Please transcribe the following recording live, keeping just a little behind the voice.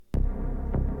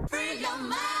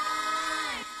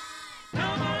mind.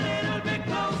 Come a little bit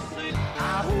closer.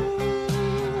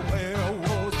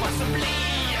 Werewolves, possibly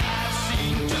I've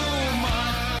seen too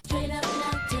much. Straight up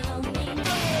now, Halloween.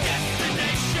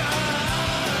 Destination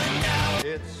now.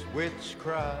 It's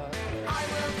witchcraft. I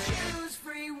will choose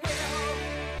free will.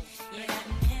 Yeah.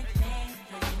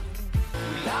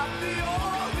 Not the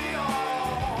all, the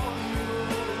all.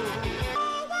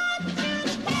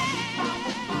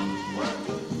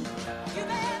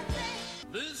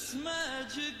 This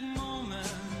magic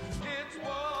moment. It's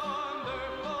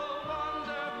wonderful,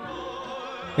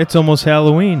 wonderful. It's almost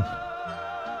Halloween.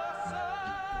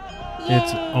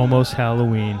 It's Yay. almost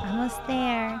Halloween. Almost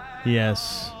there.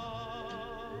 Yes.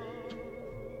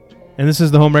 And this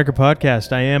is the Homewrecker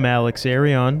podcast. I am Alex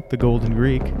Arion, the Golden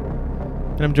Greek.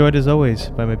 And I'm joined as always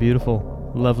by my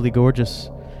beautiful, lovely, gorgeous,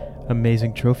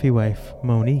 amazing trophy wife,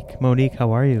 Monique. Monique,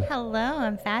 how are you? Hello,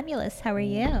 I'm fabulous. How are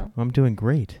you? I'm doing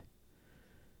great.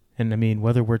 And I mean,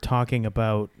 whether we're talking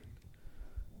about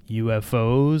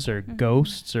UFOs or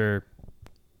ghosts or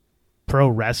pro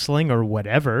wrestling or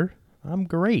whatever, I'm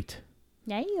great.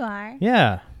 Yeah, you are.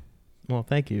 Yeah. Well,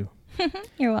 thank you.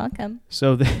 You're welcome.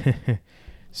 So,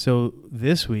 so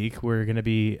this week we're going to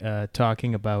be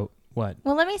talking about what?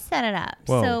 Well, let me set it up.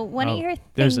 Whoa. So one of your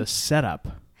There's things. a setup.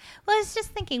 Well, I was just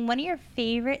thinking, one of your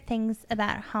favorite things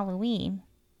about Halloween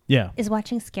Yeah. is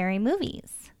watching scary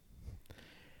movies.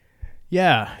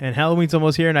 Yeah. And Halloween's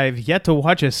almost here, and I've yet to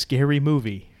watch a scary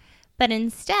movie. But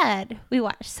instead, we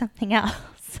watch something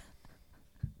else.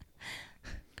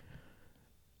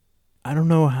 I don't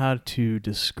know how to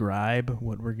describe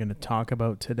what we're going to talk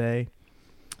about today.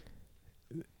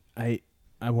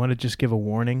 I want to just give a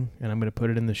warning, and I'm going to put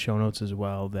it in the show notes as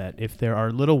well, that if there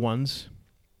are little ones,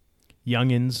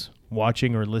 youngins,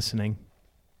 watching or listening,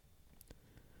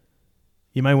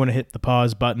 you might want to hit the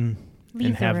pause button Leave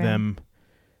and the have room.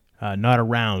 them not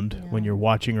around when Yeah. you're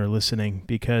watching or listening,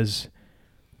 because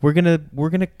we're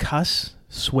gonna cuss,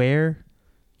 swear,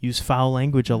 use foul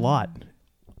language a lot,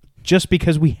 just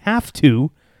because we have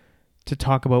to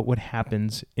talk about what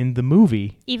happens in the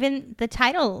movie. Even the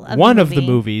title of One the of the movie.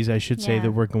 movies, I should say, Yeah.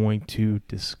 that we're going to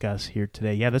discuss here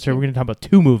today. Yeah, that's right. We're going to talk about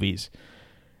two movies.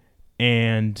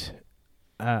 And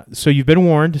so you've been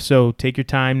warned. So take your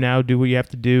time now. Do what you have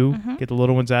to do. Mhm. Get the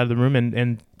little ones out of the room.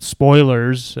 And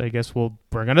spoilers, I guess we're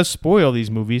going to spoil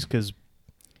these movies because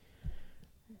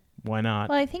why not?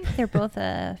 Well, I think they're both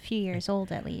a few years old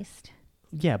at least.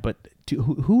 Yeah, but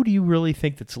who do you really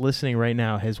think that's listening right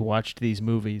now has watched these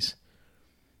movies?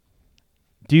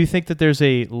 Do you think that there's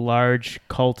a large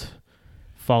cult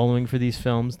following for these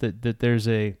films? That there's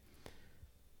a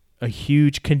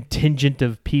huge contingent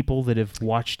of people that have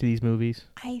watched these movies?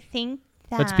 I think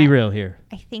that... Let's be real here.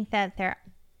 I think that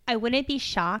I wouldn't be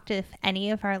shocked if any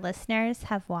of our listeners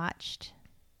have watched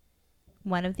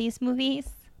one of these movies.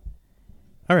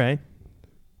 All right.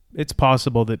 It's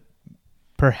possible that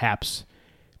perhaps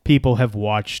people have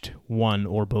watched one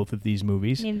or both of these I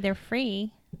movies. mean, they're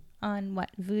free on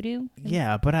Vudu?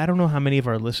 Yeah, but I don't know how many of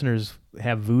our listeners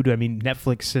have Vudu. I mean,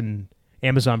 Netflix and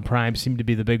Amazon Prime seem to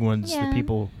be the big ones that Yeah.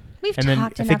 people... We've And then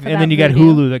talked I enough think, about and then you got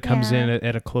Vudu. Hulu that comes Yeah. in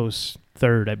at a close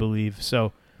third, I believe.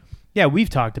 So, yeah, we've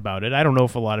talked about it. I don't know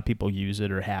if a lot of people use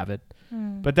it or have it,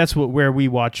 but that's where we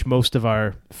watch most of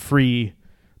our free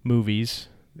movies.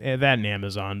 That and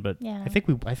Amazon, but Yeah. I think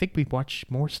we watch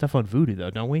more stuff on Vudu though,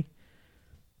 don't we? I It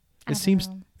don't seems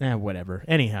know. whatever.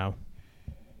 Anyhow,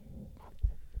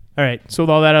 all right. So with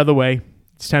all that out of the way,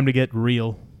 it's time to get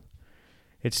real.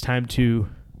 It's time to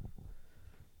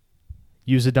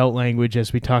use adult language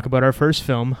as we talk about our first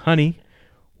film. Honey,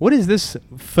 what is this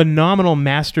phenomenal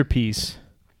masterpiece?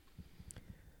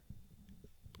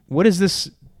 What is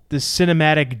this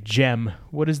cinematic gem?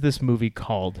 What is this movie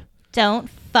called? Don't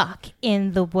fuck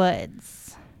in the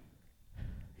woods.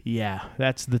 Yeah,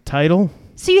 that's the title.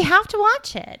 So you have to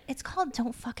watch it. It's called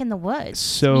Don't Fuck in the Woods.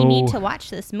 So- you need to watch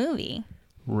this movie.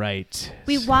 Right.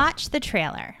 We watched the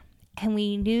trailer and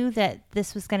we knew that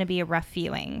this was going to be a rough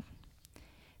viewing.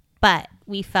 But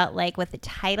we felt like with a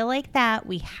title like that,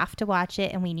 we have to watch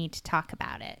it and we need to talk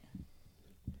about it.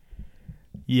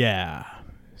 Yeah.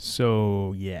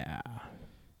 So, yeah.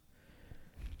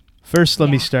 First, let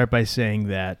me Yeah. start by saying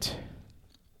that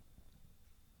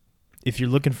if you're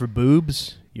looking for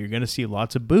boobs, you're going to see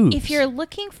lots of boobs. If you're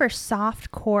looking for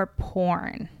softcore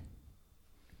porn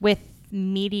with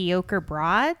mediocre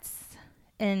broads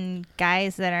and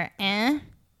guys that are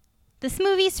this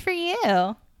movie's for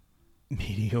you.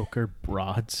 mediocre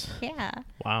broads. Yeah.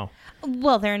 Wow.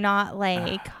 Well, they're not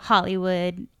like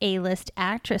Hollywood A-list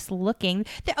actress looking.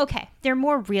 They're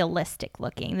more realistic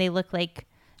looking. They look like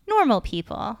normal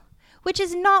people. which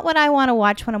is not what I want to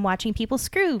watch when I'm watching people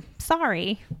screw.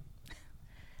 Sorry.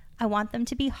 I want them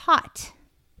to be hot.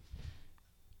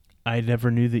 I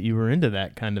never knew that you were into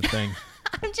that kind of thing.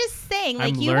 I'm just saying,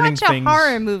 I'm like, you learning watch a things-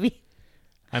 horror movie.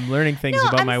 I'm learning things No,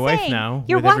 about I'm my wife saying, now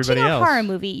You're with watching everybody a else. horror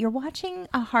movie. You're watching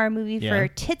a horror movie Yeah. for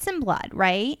tits and blood,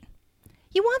 right?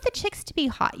 You want the chicks to be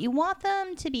hot. You want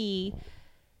them to be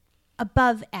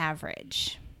above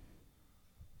average.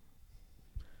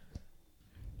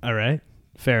 All right.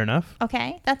 Fair enough.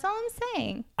 Okay? That's all I'm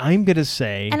saying. I'm going to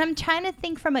say... And I'm trying to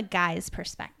think from a guy's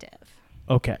perspective.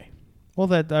 Okay.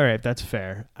 Well, all right. That's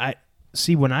fair.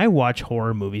 See, when I watch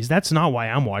horror movies, that's not why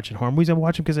I'm watching horror movies. I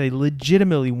watch them because I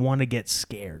legitimately want to get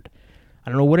scared. I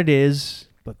don't know what it is,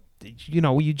 but,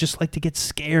 you just like to get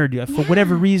scared. For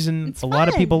whatever reason, it's a lot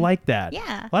of people fun. like that.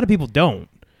 Yeah. A lot of people don't.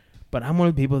 But I'm one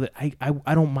of the people that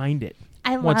I don't mind it.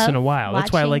 I once love in a while.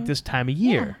 That's why I like watching- this time of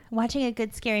year. Yeah, watching a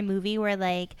good scary movie where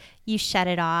like you shut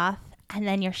it off and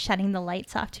then you're shutting the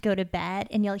lights off to go to bed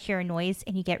and you'll hear a noise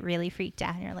and you get really freaked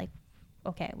out and you're like,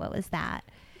 okay, what was that?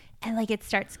 And like it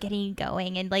starts getting you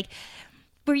going. And like,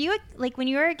 were you like when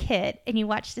you were a kid and you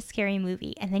watched a scary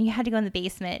movie and then you had to go in the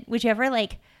basement? Would you ever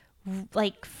like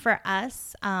for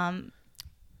us,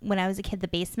 when I was a kid, the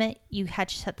basement, you had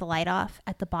to shut the light off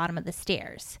at the bottom of the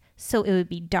stairs. So it would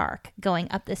be dark going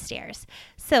up the stairs.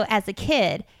 So as a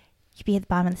kid, you'd be at the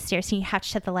bottom of the stairs and you had to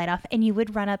shut the light off and you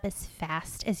would run up as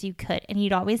fast as you could. And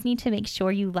you'd always need to make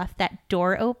sure you left that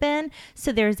door open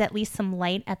so there's at least some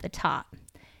light at the top.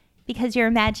 Because your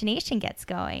imagination gets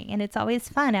going. And it's always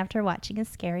fun after watching a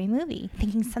scary movie,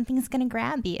 thinking something's going to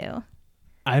grab you.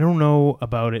 I don't know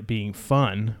about it being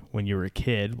fun when you were a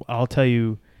kid. I'll tell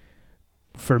you,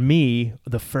 for me,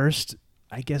 the first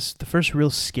real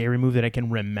scary movie that I can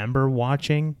remember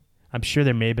watching, I'm sure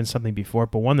there may have been something before,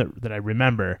 but one that I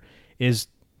remember is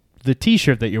the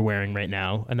t-shirt that you're wearing right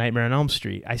now, A Nightmare on Elm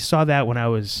Street. I saw that when I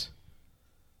was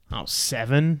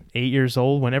 7, 8 years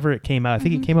old, whenever it came out. I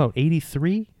think it came out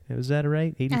 83. Was that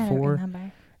right? 84? I don't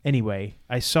remember. Anyway,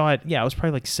 I saw it. Yeah, I was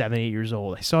probably like 7, 8 years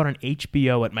old. I saw it on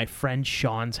HBO at my friend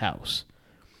Sean's house.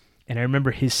 And I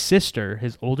remember his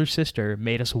older sister,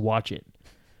 made us watch it.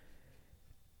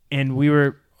 And we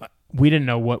didn't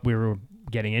know what we were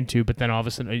getting into, but then all of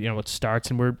a sudden, it starts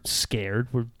and we're scared.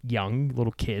 We're young,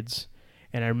 little kids.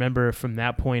 And I remember from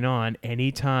that point on,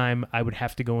 anytime I would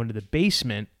have to go into the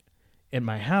basement in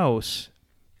my house,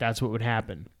 that's what would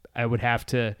happen. I would have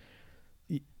to,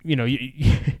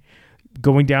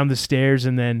 going down the stairs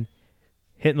and then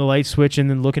hitting the light switch and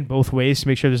then looking both ways to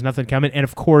make sure there's nothing coming. And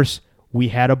of course, we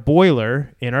had a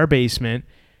boiler in our basement.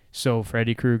 So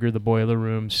Freddy Krueger, the boiler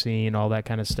room scene, all that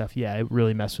kind of stuff. Yeah, it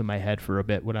really messed with my head for a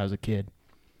bit when I was a kid.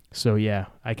 So yeah,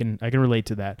 I can relate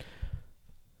to that.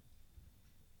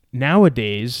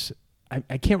 Nowadays,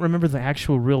 I can't remember the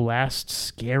actual real last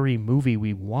scary movie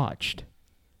we watched.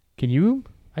 Can you?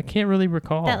 I can't really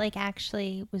recall. That like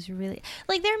actually was really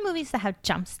like there are movies that have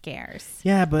jump scares.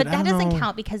 Yeah, but that I don't doesn't know.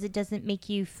 count because it doesn't make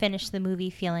you finish the movie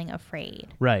feeling afraid.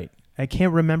 Right. I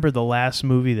can't remember the last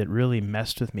movie that really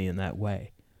messed with me in that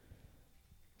way.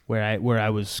 Where I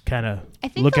was kind of I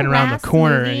think looking the around the last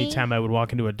corner movie- anytime I would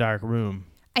walk into a dark room.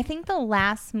 I think the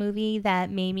last movie that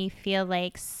made me feel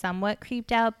like somewhat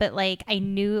creeped out, but like I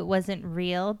knew it wasn't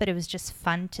real, but it was just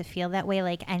fun to feel that way,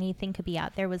 like anything could be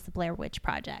out there, was the Blair Witch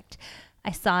Project.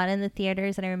 I saw it in the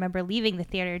theaters and I remember leaving the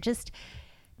theater just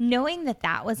knowing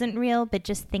that wasn't real, but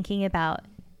just thinking about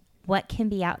what can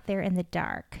be out there in the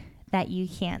dark that you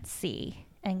can't see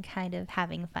and kind of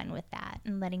having fun with that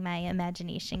and letting my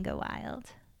imagination go wild.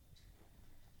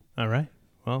 All right.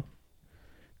 Well,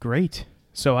 great.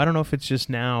 So I don't know if it's just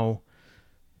now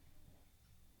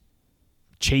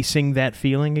chasing that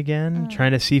feeling again,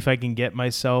 trying to see if I can get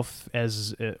myself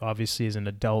as obviously as an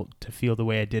adult to feel the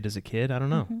way I did as a kid. I don't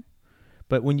know.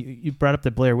 But when you brought up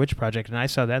the Blair Witch Project, and I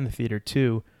saw that in the theater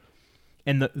too,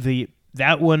 and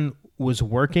that one was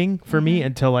working for me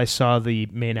until I saw the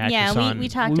main actress Yeah, on. we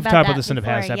talked We've about talked that about this in a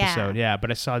past before, yeah. episode, yeah. But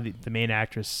I saw the main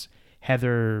actress,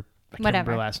 Heather, I can't remember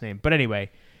Whatever. her last name. But anyway,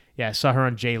 yeah, I saw her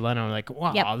on Jay Leno. I'm like,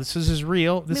 wow, Yep. this is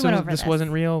real. This went over this.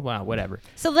 wasn't real. Wow, whatever.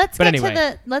 So let's But get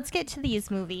anyway. let's get to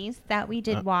these movies that we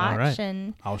did all watch right.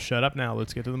 and I'll shut up now.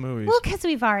 Let's get to the movies. well, because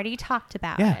we've already talked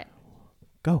about Yeah. it.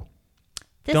 Go.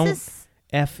 This Don't is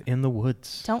F in the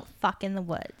woods. Don't Fuck in the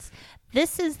Woods.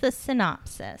 This is the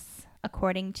synopsis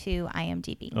according to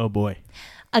IMDb. Oh boy.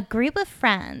 A group of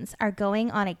friends are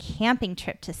going on a camping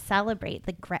trip to celebrate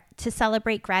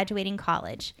graduating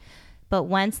college. But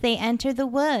once they enter the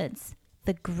woods,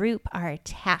 the group are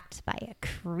attacked by a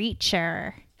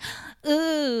creature.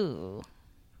 Ooh,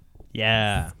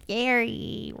 Yeah.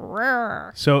 scary.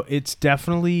 Roar. So it's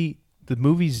definitely the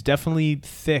movie's definitely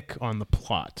thick on the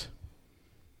plot.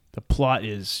 The plot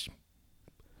is,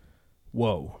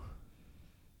 whoa.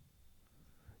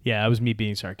 Yeah, that was me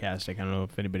being sarcastic. I don't know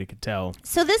if anybody could tell.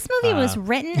 So this movie was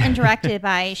written and directed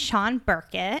by Sean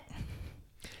Burkett.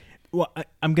 Well,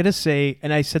 I'm going to say,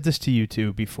 and I said this to you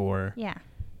too before, Yeah.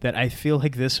 that I feel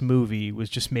like this movie was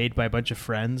just made by a bunch of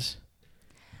friends.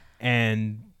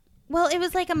 And Well, it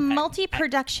was like a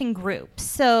multi-production group.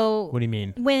 So what do you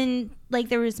mean? when like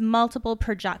there was multiple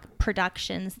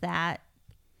productions that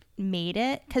made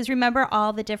it, because remember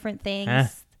all the different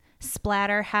things,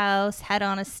 Splatterhouse, Head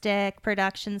on a Stick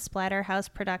Productions,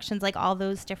 Splatterhouse Productions, like all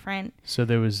those different. So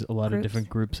there was a lot of Groups? different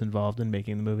groups involved in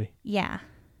making the movie. Yeah.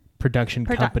 Production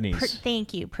companies.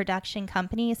 Thank you, production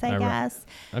companies, I All right. guess.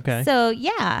 Okay. So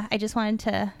yeah, I just wanted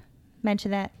to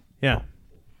mention that. Yeah.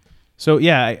 So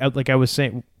yeah, like I was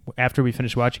saying, after we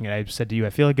finished watching it, I said to you, I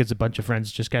feel like it's a bunch of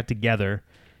friends just got together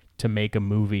to make a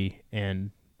movie,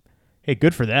 and hey,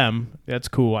 good for them. That's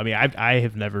cool. I mean, I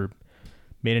have never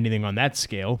made anything on that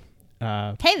scale.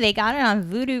 Hey, they got it on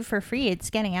Vudu for free.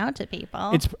 It's getting out to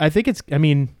people. I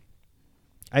mean,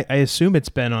 I assume it's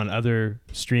been on other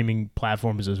streaming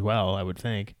platforms as well. I would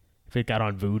think if it got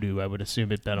on Vudu, I would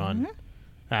assume it's been on.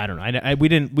 I don't know. We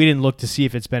didn't look to see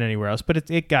if it's been anywhere else, but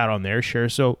it got on there, sure.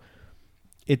 So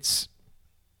it's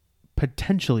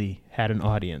potentially had an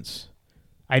audience.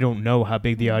 I don't know how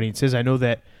big the audience is. I know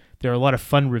that there are a lot of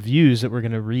fun reviews that we're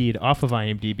going to read off of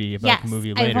IMDb about the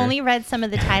movie later. I've only read some of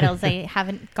the titles. I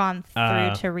haven't gone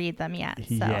through to read them yet.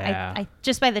 So yeah. I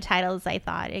just by the titles, I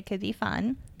thought it could be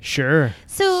fun. Sure.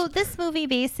 So this movie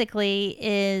basically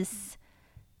is,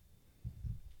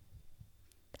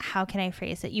 how can I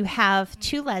phrase it? You have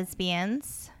two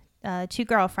lesbians, two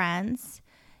girlfriends,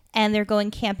 and they're going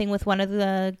camping with one of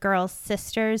the girl's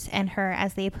sisters and her,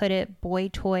 as they put it, boy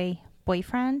toy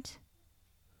boyfriend.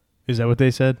 Is that what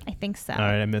they said? I think so. All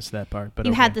right, I missed that part. But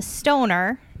You okay. had the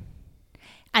stoner,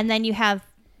 and then you have,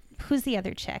 who's the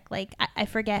other chick? Like, I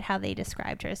forget how they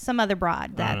described her. Some other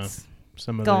broad that's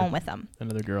going with them.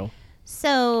 Another girl.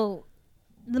 So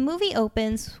the movie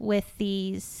opens with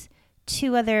these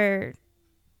two other,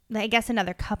 I guess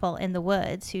another couple in the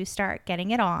woods who start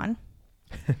getting it on.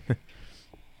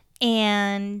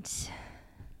 And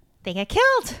they get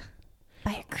killed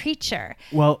by a creature.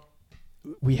 Well,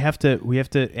 we have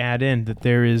to add in that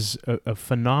there is a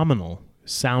phenomenal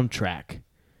soundtrack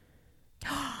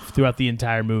throughout the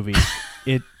entire movie.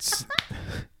 It's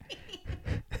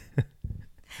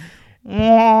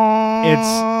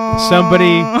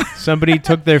somebody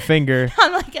took their finger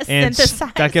On like a and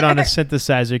synthesizer. stuck it on a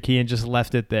synthesizer key and just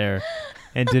left it there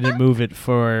and didn't move it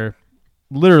for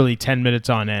literally 10 minutes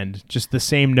on end. Just the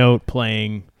same note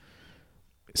playing,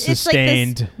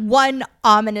 sustained, It's like this one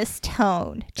ominous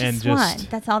tone. and Just just one.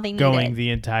 That's all they needed. going the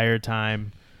entire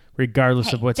time, regardless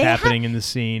Hey, of what's they happening in the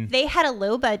scene. They had a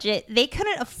low budget. They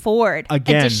couldn't afford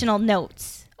Again. additional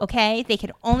notes. Okay? They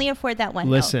could only afford that one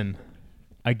note. Listen,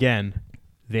 again,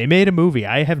 they made a movie.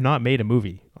 I have not made a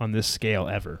movie on this scale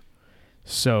ever.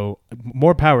 So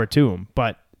more power to them.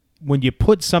 But when you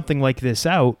put something like this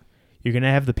out, you're going to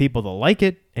have the people that like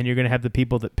it, and you're going to have the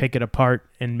people that pick it apart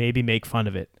and maybe make fun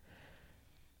of it.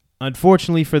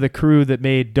 Unfortunately for the crew that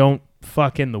made Don't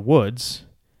Fuck in the Woods,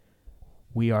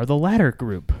 we are the latter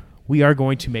group. We are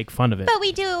going to make fun of it. But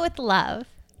we do it with love.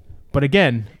 But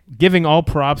again, giving all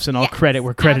props and all Yes, credit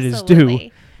where credit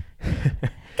absolutely. is due.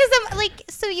 Because I'm like,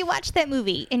 so you watch that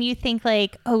movie and you think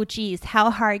like, oh geez, how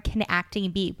hard can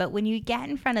acting be? But when you get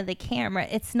in front of the camera,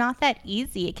 it's not that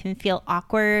easy. It can feel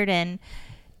awkward, and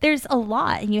there's a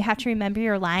lot, and you have to remember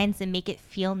your lines and make it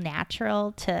feel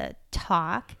natural to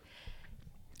talk.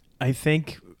 I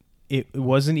think it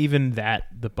wasn't even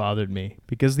that bothered me,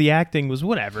 because the acting was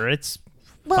whatever. It's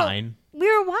fine. We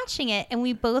were watching it and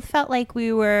we both felt like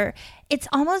it's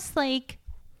almost like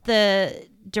the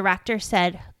director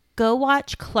said, go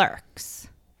watch Clerks.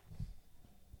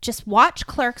 Just watch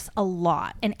Clerks a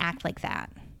lot and act like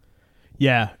that.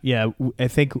 Yeah. I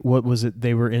think, what was it?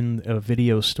 They were in a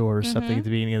video store or something at the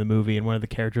beginning of the movie, and one of the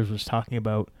characters was talking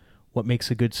about what makes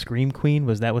a good scream queen.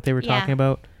 Was that what they were talking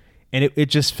about? And it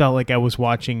just felt like I was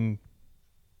watching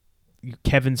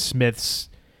Kevin Smith's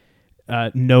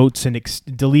notes and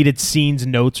deleted scenes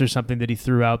notes or something that he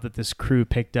threw out that this crew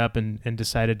picked up and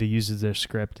decided to use as their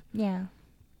script. Yeah.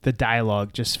 The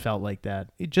dialogue just felt like that.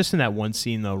 Just in that one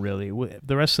scene, though, really.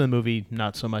 The rest of the movie,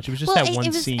 not so much. It was just that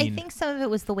one scene. I think some of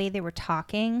it was the way they were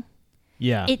talking.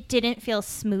 Yeah. It didn't feel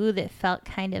smooth. It felt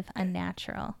kind of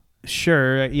unnatural.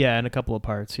 Sure. Yeah, in a couple of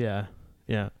parts. Yeah.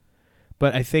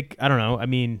 But I think, I don't know. I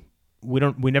mean,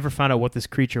 we never found out what this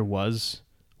creature was,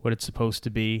 what it's supposed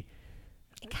to be.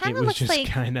 It kind It of was looks just like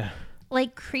kind of...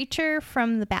 like creature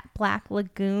from the Black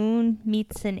Lagoon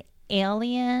meets an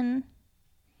alien.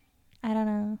 I don't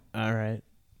know. All right.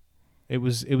 It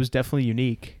was definitely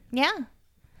unique. Yeah.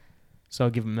 So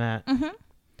I'll give him that.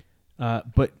 Mm-hmm.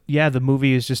 But yeah, the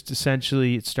movie is just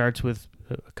essentially, it starts with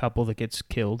a couple that gets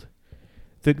killed.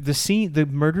 The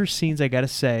murder scenes, I gotta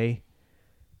say,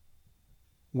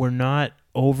 were not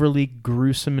overly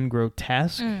gruesome and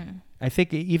grotesque. I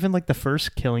think even like the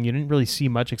first killing, you didn't really see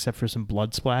much except for some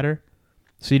blood splatter.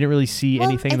 So you didn't really see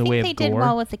anything in the way of gore. I think they did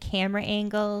well with the camera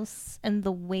angles and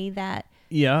the way that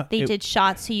they did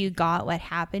shots, so you got what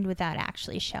happened without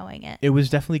actually showing it. It was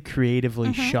definitely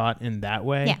creatively shot in that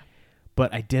way. Yeah.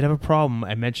 But I did have a problem.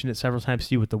 I mentioned it several times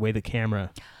to you with the way the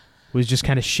camera was just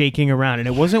kind of shaking around. And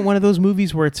it wasn't one of those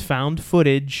movies where it's found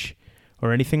footage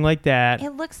or anything like that.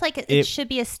 It looks like it should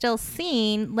be a still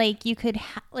scene. Like you could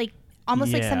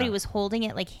almost like somebody was holding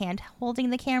it, like hand holding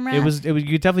the camera. It was. You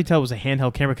could definitely tell it was a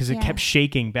handheld camera because it kept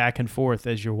shaking back and forth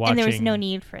as you're watching. And there was no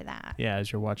need for that. Yeah,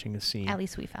 as you're watching a scene. At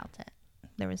least we felt it.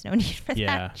 There was no need for that.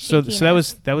 Yeah. So that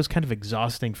was kind of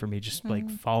exhausting for me, just like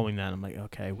following that. I'm like,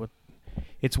 okay, what?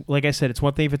 It's like I said, it's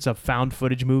one thing if it's a found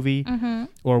footage movie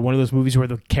or one of those movies where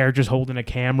the character's holding a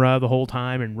camera the whole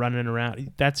time and running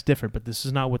around. That's different, but this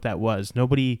is not what that was.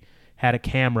 Nobody had a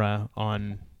camera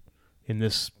on in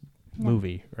this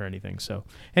movie or anything. So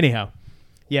anyhow,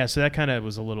 yeah, so that kind of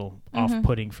was a little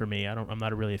off-putting for me. I'm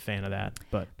not really a fan of that,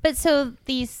 but so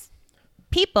these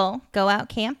people go out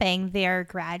camping. They're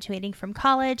graduating from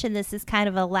college, and this is kind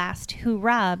of a last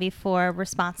hurrah before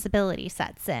responsibility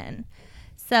sets in.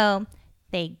 So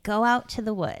they go out to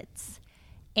the woods,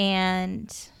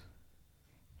 and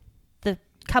the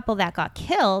couple that got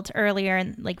killed earlier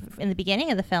in the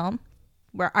beginning of the film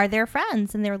are their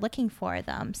friends, and they're looking for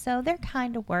them. So they're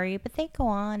kind of worried, but they go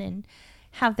on and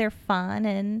have their fun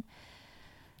and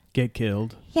get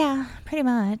killed. Yeah, pretty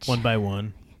much. One by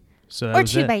one. So that or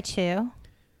was two it. by two.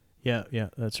 Yeah,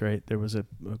 that's right. There was a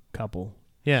couple.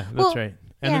 Yeah, that's right.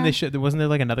 And then wasn't there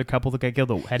like another couple that got killed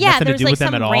that had nothing to do with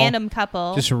them at all? Yeah, there was some random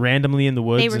couple. Just randomly in the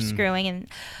woods. They were screwing, and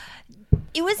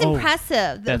it was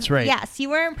impressive. That's right. Yes, you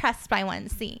were impressed by one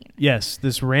scene. Yes,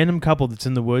 this random couple that's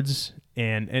in the woods,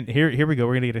 and here we go.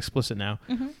 We're gonna get explicit now.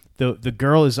 The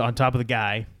girl is on top of the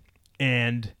guy,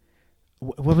 and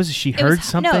what was it? She heard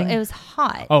something. No, it was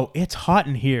hot. Oh, it's hot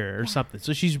in here or something.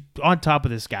 So she's on top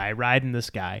of this guy, riding this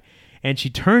guy, and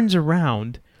she turns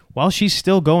around while she's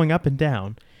still going up and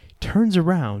down. Turns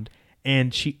around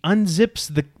and she unzips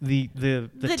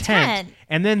the tent,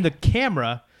 and then the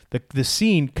camera, the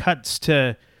scene cuts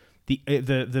to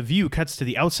the view cuts to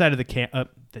the outside of the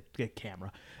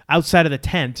camera, outside of the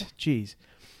tent. Jeez,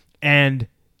 and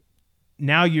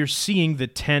now you're seeing the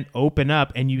tent open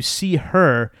up, and you see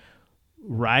her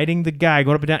riding the guy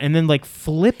going up and down, and then like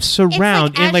flips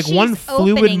around in like one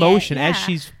fluid motion as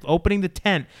she's opening the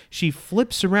tent. She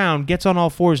flips around, gets on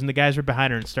all fours, and the guys are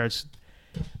behind her and starts.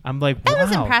 I'm like, wow, that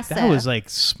was impressive. That was like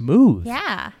smooth.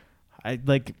 Yeah. I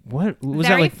like what was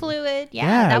Very that like? Fluid. Yeah.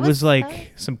 Yeah, that it was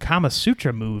like some Kama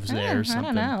Sutra moves there or something. I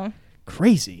don't know.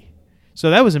 Crazy.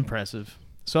 So that was impressive.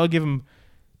 So I'll give him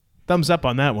thumbs up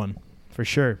on that one for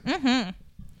sure.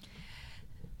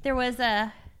 There was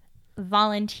a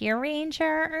volunteer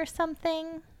ranger or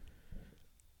something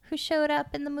who showed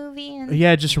up in the movie,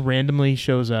 and just randomly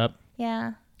shows up.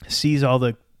 Yeah. Sees all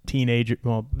the teenagers.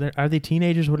 Well, are they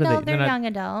teenagers? What are they? No, they're young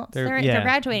adults. They're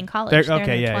graduating college. They're in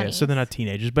their 20s. So they're not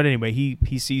teenagers. But anyway,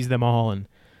 he sees them all, and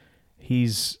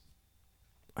he's.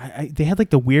 They had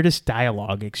like the weirdest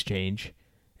dialogue exchange,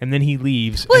 and then he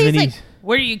leaves. Well, and he's then like,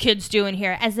 "What are you kids doing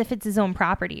here?" As if it's his own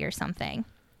property or something.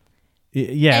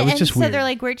 Yeah, it was just so weird. They're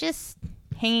like, "We're just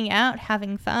hanging out,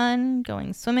 having fun,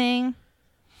 going swimming."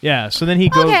 Yeah. So then he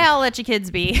goes. Okay, I'll let you kids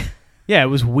be. Yeah, it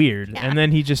was weird, Yeah. and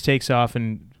then he just takes off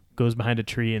and goes behind a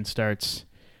tree and starts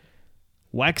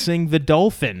waxing the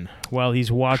dolphin while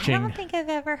he's watching. I don't think I've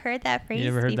ever heard that phrase. You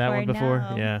never heard that one before?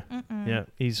 No. Yeah. Mm-mm. Yeah.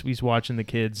 He's watching the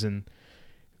kids and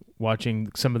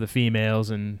watching some of the females,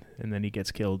 and then he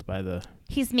gets killed by the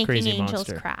He's making crazy angels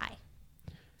monster. cry.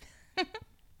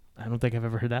 I don't think I've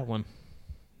ever heard that one.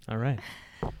 All right.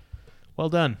 Well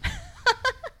done.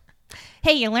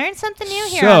 Hey, you learned something new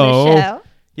here on the show.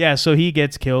 Yeah, so he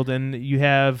gets killed, and you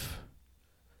have...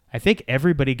 I think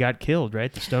everybody got killed,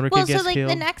 right? The stoner kid gets killed.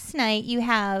 The next night you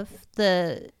have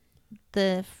the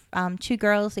two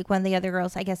girls, like one of the other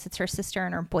girls, I guess it's her sister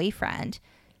and her boyfriend.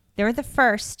 They're the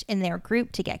first in their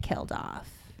group to get killed off.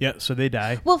 Yeah, so they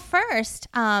die. Well, first,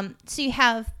 so you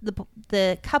have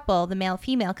the couple, the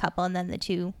male-female couple, and then the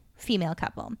two female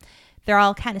couple. They're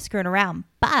all kind of screwing around,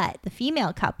 but the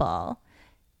female couple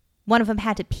one of them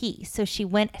had to pee. So she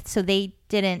went, so they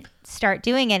didn't start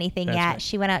doing anything That's yet. right.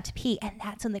 She went out to pee, and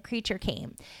that's when the creature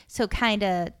came. So kind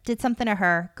of did something to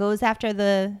her, goes after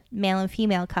the male and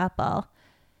female couple,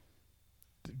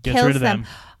 Gets kills rid of them.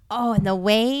 Oh, and the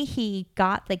way he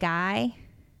got the guy.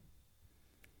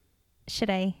 Should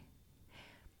I?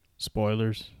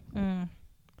 Spoilers.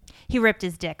 He ripped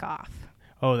his dick off.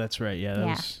 Oh, that's right. Yeah, that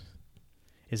Yeah. was.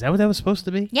 Is that what that was supposed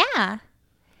to be? Yeah.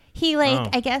 He like, Oh.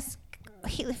 I guess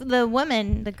the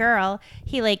woman, the girl,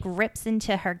 he like rips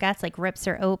into her guts, like rips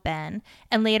her open.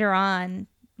 And later on,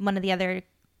 one of the other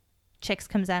chicks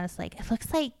comes out and is like, it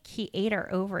looks like he ate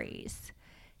her ovaries.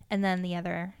 And then the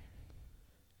other,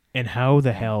 And how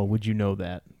the hell would you know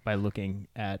that by looking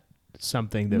at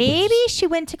something that maybe was, she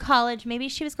went to college. Maybe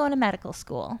she was going to medical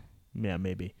school. yeah,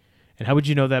 maybe. And how would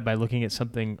you know that by looking at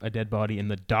something, a dead body in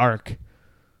the dark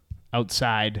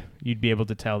outside? You'd be able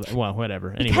to tell that. Well,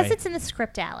 whatever. Anyway, Because it's in the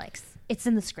script, Alex. It's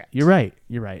in the script. you're right.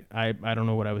 You're right. I don't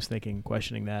know what I was thinking,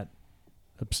 questioning that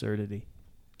absurdity.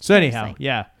 So anyhow, Seriously.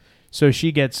 yeah. So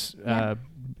she gets Yeah.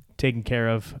 taken care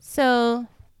of. So,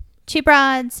 two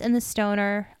broads and the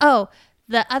stoner. Oh,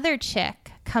 the other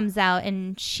chick comes out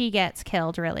and she gets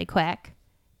killed really quick.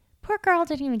 Poor girl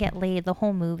didn't even get laid the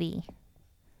whole movie.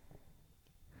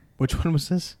 Which one was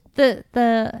this?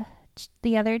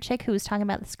 The other chick who was talking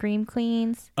about the Scream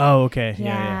Queens. Oh, okay. Yeah,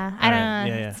 Yeah. I All don't right.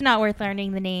 know. Yeah, It's not worth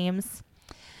learning the names.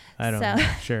 I don't so- know.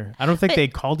 Sure. I don't think But- they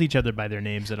called each other by their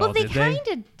names at Well, all, they did they? kind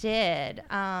of did,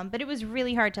 but it was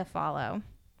really hard to follow.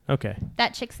 Okay.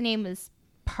 That chick's name was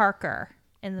Parker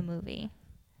in the movie.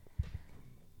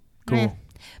 Cool. Eh.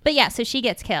 But yeah, so she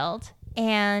gets killed,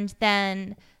 and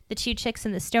then the two chicks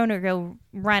and the stoner go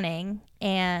running,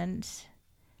 and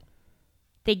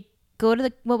they go to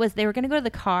they were going to go to the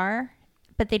car,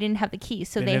 but they didn't have the keys,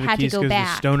 so they didn't have had the to keys go 'cause back.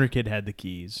 The stoner kid had the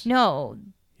keys. No,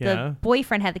 Yeah. the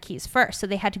boyfriend had the keys first, so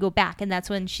they had to go back, and that's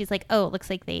when she's like, "Oh, it looks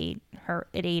like it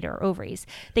ate her ovaries."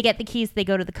 They get the keys, they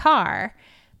go to the car,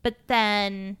 but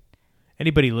then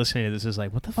Anybody listening to this is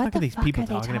like, what the what fuck the are these fuck people are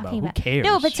they talking about? Who about? cares?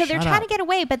 No, but so they're Shut trying up. to get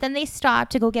away, but then they stop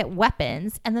to go get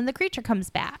weapons, and then the creature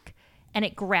comes back, and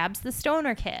it grabs the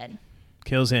stoner kid,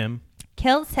 Kills him.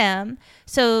 kills him.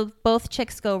 So both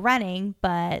chicks go running,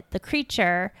 but the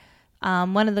creature,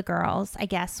 one of the girls, I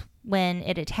guess, when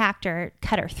it attacked her,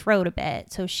 cut her throat a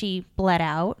bit, so she bled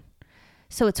out.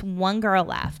 So it's one girl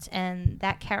left, and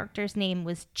that character's name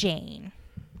was Jane.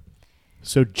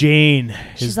 So Jane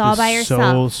She's is all the by herself.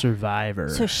 sole survivor.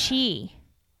 So she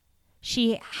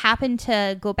happened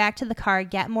to go back to the car,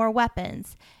 get more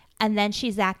weapons, and then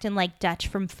she's acting like Dutch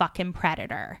from fucking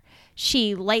Predator.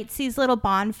 She lights these little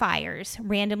bonfires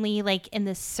randomly, like in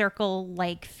this circle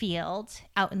like field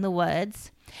out in the woods,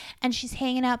 and she's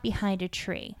hanging out behind a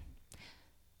tree.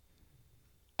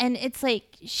 And it's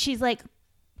like she's like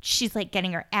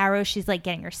getting her arrow, she's like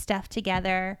getting her stuff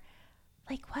together.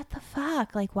 Like, what the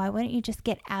fuck? Like, why wouldn't you just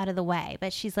get out of the way?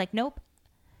 But she's like, nope.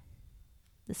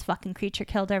 This fucking creature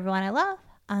killed everyone I love.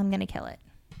 I'm going to kill it.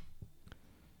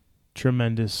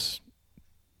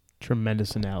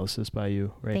 Tremendous analysis by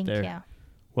you right Thank there. you.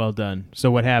 Well done.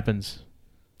 So what happens?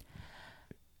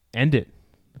 End it.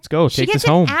 Let's go. She Take gets this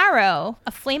home. an arrow,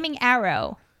 a flaming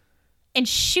arrow, and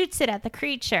shoots it at the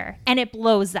creature, and it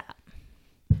blows up.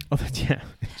 Oh, yeah.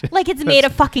 Like it's made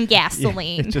of fucking Yeah,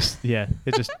 gasoline. it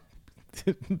just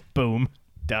boom,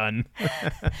 done.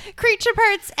 Creature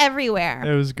parts everywhere.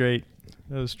 That was great.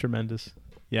 That was tremendous.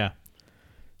 Yeah.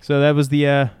 So that was the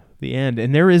end,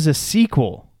 and there is a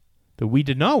sequel that we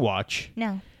did not watch,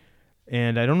 No.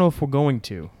 and I don't know if we're going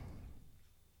to.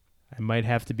 I might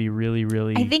have to be really,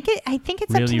 really, I think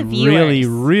it's up to really, the viewers. really,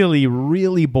 really,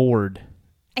 really bored.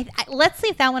 Let's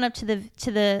leave that one up to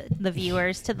the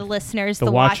viewers, to the listeners, The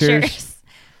the watchers. watchers.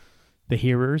 The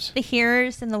hearers. The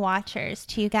hearers and the watchers.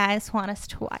 Do you guys want us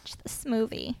to watch this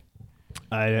movie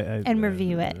and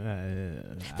review it?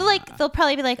 They'll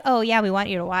probably be like, "Oh yeah, we want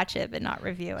you to watch it, but not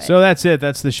review it." So that's it.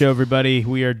 That's the show, everybody.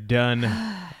 We are done.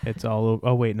 It's all over.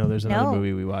 Oh wait, no, there's another No.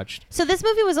 movie we watched. So this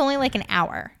movie was only like an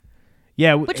hour.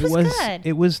 Yeah, Which it was good.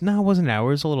 It was no, it wasn't an hour.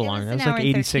 It was a little It longer. was That an was hour like and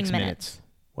 86 13 minutes,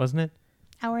 wasn't it?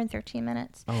 Hour and 13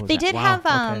 minutes. Oh, was They that- did wow, have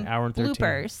okay, hour and 13.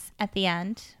 bloopers at the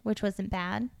end, which wasn't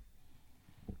bad.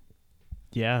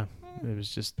 Yeah, it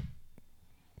was just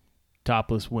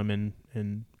topless women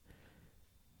and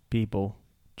people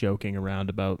joking around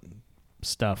about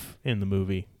stuff in the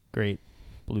movie. Great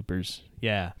bloopers.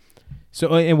 Yeah. So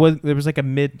there was like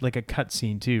a cut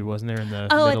scene too, wasn't there? In the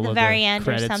Oh, at middle the of very end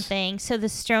credits? or something. So the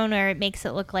stoner, it makes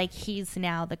it look like he's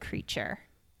now the creature.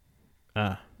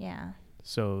 Yeah.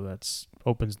 So that's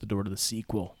opens the door to the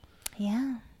sequel.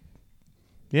 Yeah.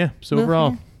 Yeah. So Movie.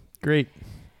 overall, great.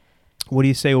 What do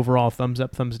you say overall? Thumbs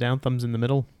up, thumbs down, thumbs in the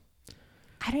middle?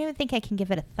 I don't even think I can give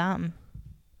it a thumb.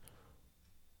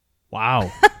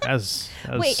 Wow. That was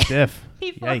Wait. stiff.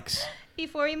 Before- Yikes.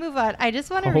 Before we move on, I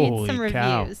just want to read some Holy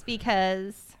cow. reviews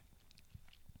because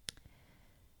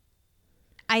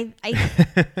I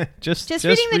just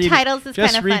reading the titles is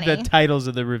just kind of read funny. the titles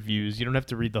of the reviews. You don't have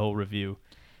to read the whole review.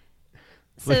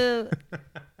 So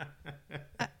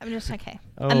I'm just okay.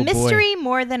 Oh, a boy. mystery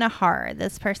more than a horror.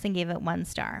 This person gave it 1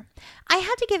 star. I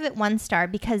had to give it 1 star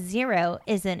because 0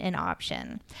 isn't an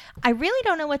option. I really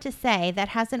don't know what to say that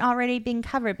hasn't already been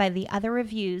covered by the other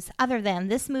reviews other than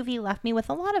this movie left me with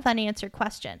a lot of unanswered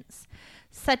questions,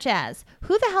 such as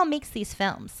who the hell makes these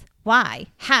films? Why?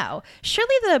 How?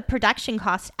 Surely the production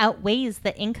cost outweighs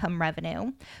the income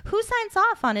revenue. Who signs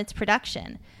off on its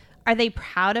production? Are they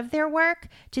proud of their work?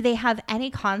 Do they have any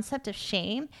concept of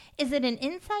shame? Is it an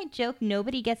inside joke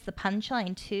nobody gets the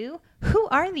punchline to? Who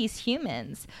are these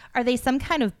humans? Are they some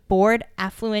kind of bored,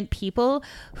 affluent people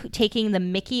taking the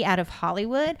mickey out of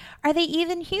Hollywood? Are they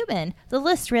even human? The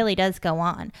list really does go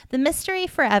on. The mystery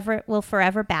will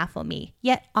forever baffle me,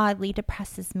 yet oddly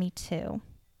depresses me too.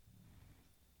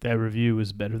 That review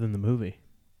was better than the movie.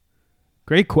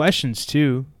 Great questions,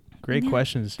 too. Great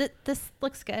questions. This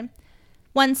looks good.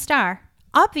 1 star.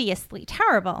 Obviously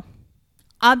terrible.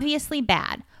 Obviously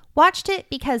bad. Watched it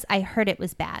because I heard it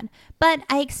was bad, but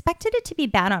I expected it to be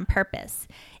bad on purpose.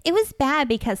 It was bad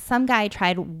because some guy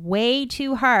tried way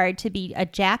too hard to be a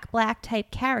Jack Black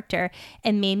type character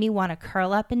and made me want to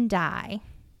curl up and die.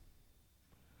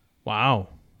 Wow.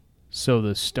 So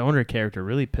the stoner character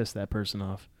really pissed that person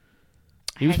off.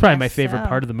 He was I probably my guess favorite so.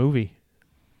 part of the movie.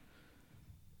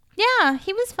 Yeah,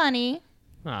 he was funny.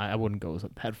 I wouldn't go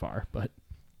that far, but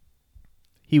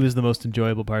he was the most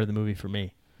enjoyable part of the movie for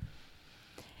me.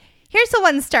 Here's a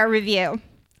 1 star review.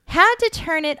 Had to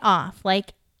turn it off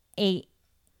like an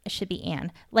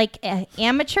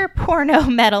amateur porno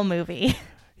metal movie.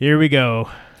 Here we go.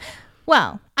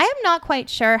 Well, I am not quite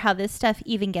sure how this stuff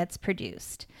even gets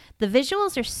produced. The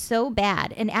visuals are so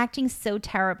bad and acting so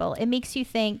terrible. It makes you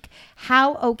think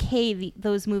how okay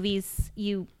those movies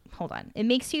you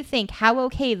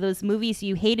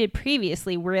hated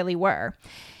previously really were.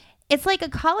 It's like a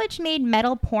college-made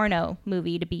metal porno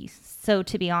movie to be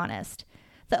honest.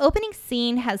 The opening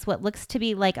scene has what looks to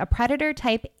be like a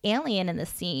predator-type alien in the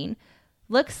scene.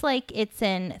 Looks like it's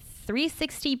in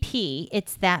 360p.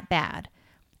 It's that bad.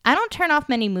 I don't turn off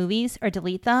many movies or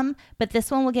delete them, but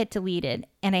this one will get deleted,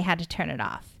 and I had to turn it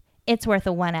off. It's worth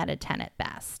a 1 out of 10 at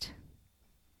best.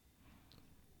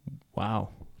 Wow.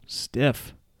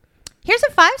 Stiff. Here's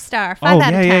a 5 star, 5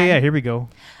 out of 10. Yeah. Here we go.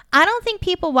 I don't think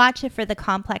people watch it for the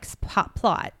complex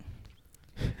plot.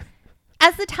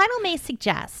 As the title may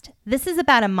suggest, this is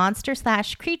about a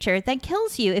monster/creature that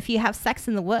kills you if you have sex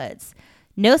in the woods.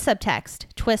 No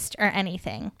subtext, twist, or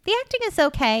anything. The acting is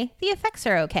okay. The effects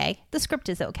are okay. The script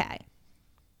is okay.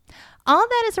 All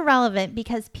that is irrelevant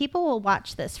because people will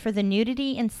watch this for the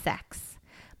nudity and sex.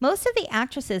 Most of the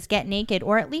actresses get naked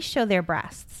or at least show their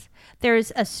breasts. There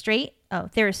is straight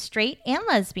and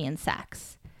lesbian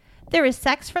sex. There is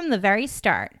sex from the very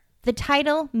start. The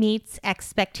title meets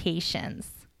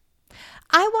expectations.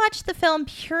 I watched the film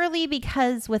purely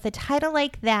because with a title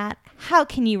like that, how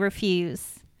can you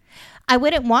refuse? I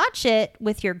wouldn't watch it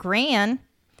with your gran.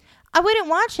 I wouldn't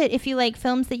watch it if you like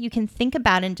films that you can think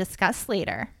about and discuss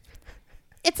later.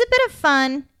 It's a bit of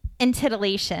fun and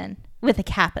titillation with a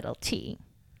capital T.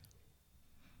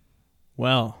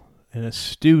 Well, an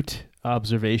astute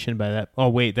observation by that. Oh,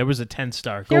 wait, there was a 10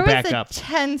 star. Go back up.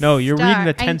 10 No, you're star. reading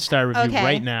the 10 star review okay.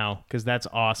 right now because that's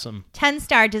awesome. 10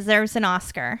 star deserves an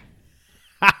Oscar.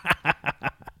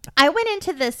 I went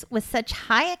into this with such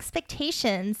high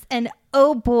expectations, and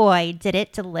oh boy, did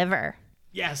it deliver.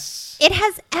 Yes. It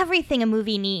has everything a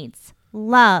movie needs.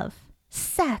 Love,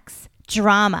 sex,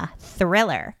 drama,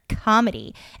 thriller,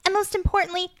 comedy, and most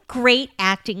importantly, great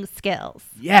acting skills.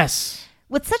 Yes.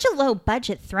 With such a low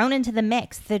budget thrown into the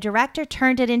mix, the director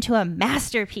turned it into a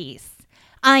masterpiece.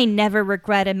 I never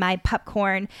regretted my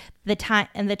popcorn the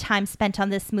time spent on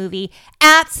this movie.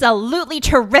 Absolutely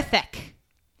terrific.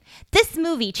 This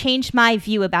movie changed my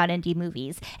view about indie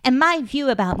movies and my view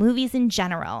about movies in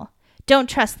general. Don't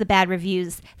trust the bad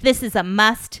reviews. This is a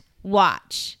must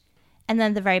watch. And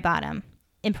then the very bottom,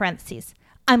 in parentheses,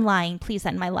 I'm lying. Please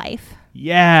end my life.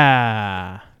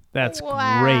 Yeah. That's great.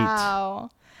 Wow.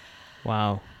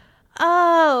 Wow.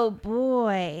 Oh,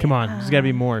 boy. Come on. There's got to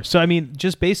be more. So, I mean,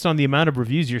 just based on the amount of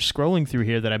reviews you're scrolling through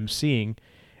here that I'm seeing.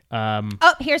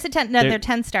 Oh, here's another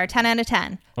 10 star, 10 out of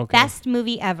 10. Okay. Best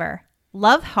movie ever.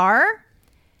 Love horror?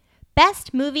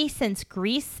 best movie since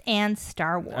Grease and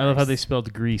Star Wars. I love how they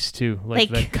spelled Grease too, like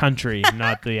the Like- country,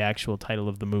 not the actual title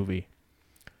of the movie.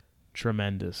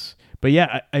 Tremendous. But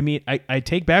yeah, I mean, I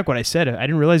take back what I said. I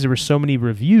didn't realize there were so many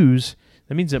reviews.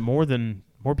 That means that more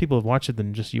people have watched it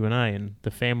than just you and I and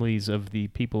the families of the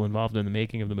people involved in the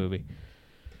making of the movie.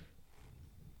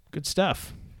 Good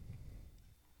stuff.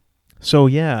 So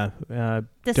yeah,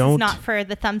 This don't is not for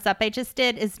the thumbs up I just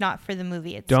did. Is not for the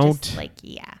movie. It's Don't- just like,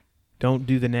 yeah. don't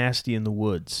do the nasty in the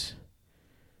woods.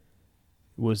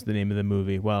 Was the name of the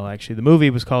movie? Well, actually, the movie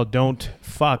was called Don't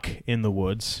Fuck in the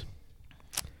Woods.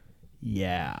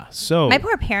 Yeah. So My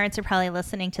poor parents are probably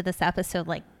listening to this episode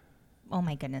like, oh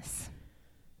my goodness.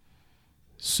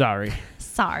 sorry.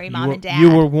 Sorry, Mom you, and Dad. You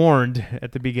were warned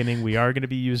at the beginning. We are going to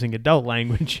be using adult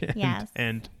language Yes.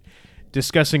 and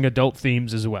discussing adult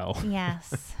themes as well.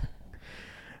 Yes.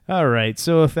 All right.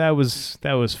 So if that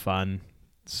was fun,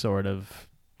 sort of,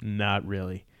 not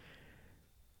really.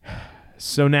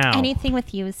 So now, Anything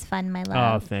with you is fun, my oh,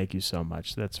 love. thank you so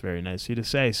much. That's very nice of you to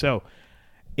say. So,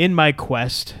 in my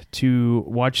quest to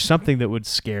watch something that would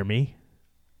scare me,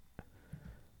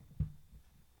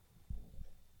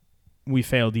 we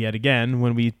failed yet again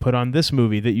when we put on this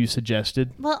movie that you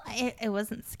suggested. Well, it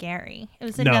wasn't scary. It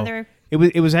was No. another.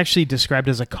 It was actually described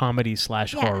as a comedy / Yeah,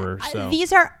 horror. So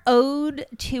these are ode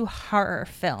to horror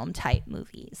film type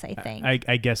movies, I think.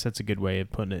 I guess that's a good way of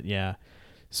putting it. Yeah.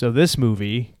 So this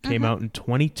movie came out in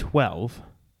 2012,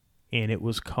 and it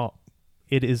was called.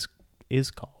 It is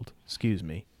called. Excuse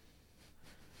me.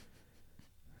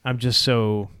 I'm just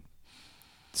so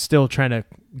still trying to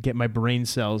get my brain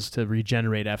cells to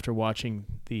regenerate after watching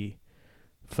the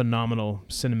phenomenal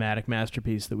cinematic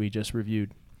masterpiece that we just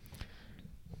reviewed.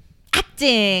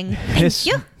 Acting. This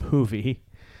Thank you. movie,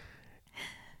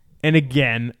 and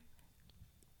again,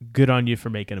 good on you for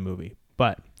making a movie,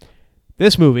 but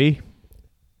this movie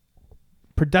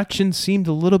production seemed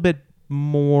a little bit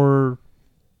more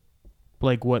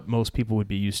like what most people would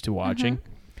be used to watching,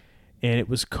 and it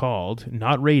was called,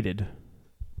 not rated,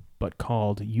 but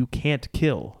called You Can't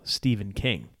Kill Stephen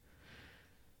King.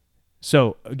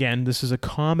 So again, this is a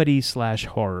comedy /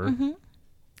 horror.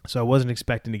 So I wasn't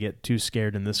expecting to get too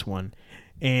scared in this one.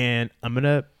 And I'm going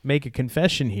to make a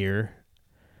confession here.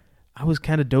 I was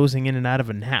kind of dozing in and out of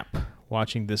a nap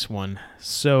watching this one.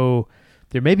 So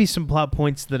there may be some plot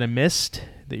points that I missed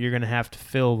that you're going to have to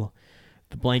fill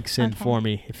the blanks in Okay. for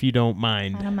me, if you don't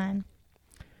mind. I don't mind.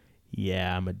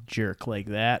 Yeah, I'm a jerk like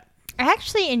that. I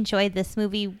actually enjoyed this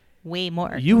movie way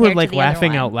more. You were compared to like the other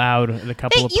laughing one. out loud in a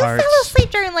couple of You parts. fell asleep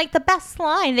during like the best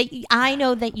line that I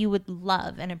know that you would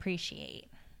love and appreciate.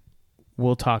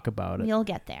 We'll talk about it. You'll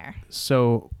get there.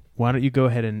 So why don't you go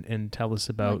ahead and tell us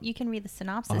Well, about... you can read the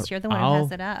synopsis. You're the one I'll- who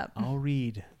has it up. I'll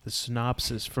read the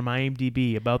synopsis from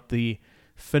IMDb about the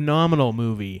phenomenal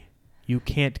movie You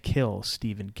Can't Kill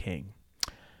Stephen King.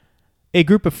 A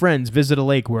group of friends visit a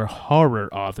lake where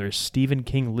horror author Stephen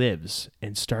King lives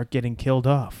and start getting killed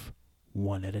off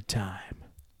one at a time.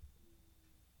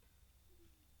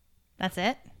 That's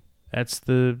it? That's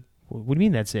the... What do you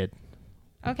mean that's it?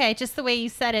 Okay, just the way you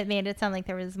said it made it sound like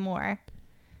there was more.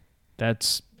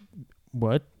 That's...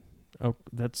 What? Oh,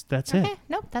 that's Okay, it.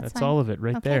 nope, that's fine. all of it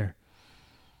right Okay. there.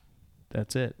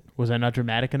 That's it. Was I not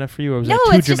dramatic enough for you, or was No,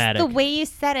 I too it's dramatic? just the way you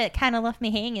said it kind of left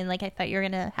me hanging. Like I thought you were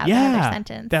going to have another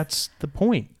sentence. That's the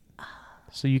point.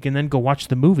 So you can then go watch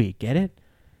the movie. Get it?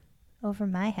 over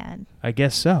my head. I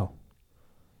guess so. All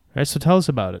right, so tell us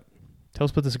about it. Tell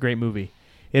us about this great movie.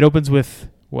 It opens with,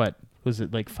 what? Was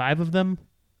it like 5 of them?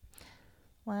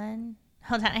 One.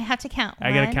 Hold on, I have to count. I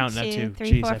gotta 1, count that 2, too.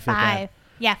 3, Jeez, 4, I feel 5. bad.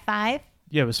 Yeah, 5.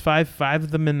 Yeah, it was 5 of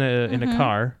them in a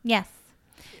car. Yes.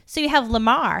 So you have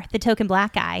Lamar, the token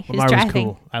black guy, who's Lamar was driving.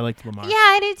 cool. I liked Lamar. Yeah,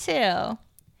 I do too.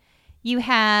 You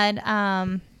had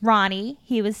Ronnie.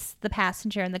 He was the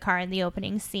passenger in the car in the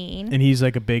opening scene. And he's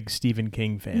like a big Stephen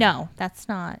King fan. No, that's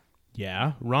not.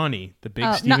 Yeah, Ronnie, the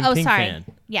big Stephen King sorry. fan.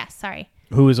 Yes, sorry.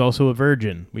 Who is also a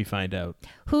virgin, we find out.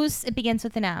 It begins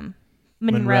with an M.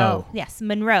 Monroe. Yes,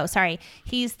 Monroe. Sorry.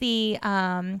 He's the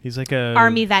He's like a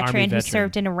army veteran who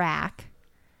served in Iraq.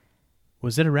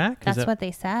 Was it Iraq? That's what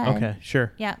they said. Okay,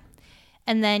 sure. Yeah.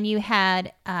 And then you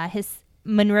had his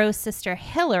Monroe's sister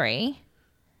Hillary.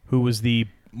 Who was the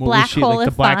Black hole like the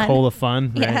of black fun. hole of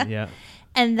fun, right? Yeah. Yeah.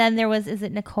 And then there was, is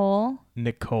it Nicole?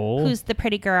 Nicole. Who's the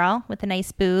pretty girl with the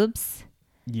nice boobs.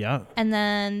 yeah. And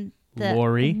then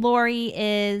Lori. Lori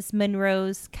is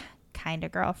Monroe's kind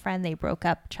of girlfriend. They broke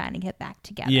up trying to get back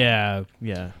together. Yeah,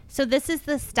 yeah. So this is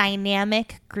this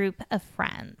dynamic group of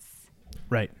friends.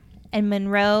 Right. And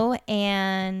Monroe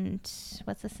and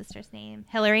what's the sister's name?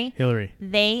 Hillary. Hillary.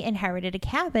 They inherited a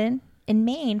cabin in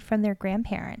Maine from their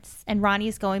grandparents. And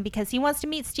Ronnie's going because he wants to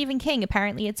meet Stephen King.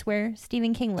 Apparently, it's where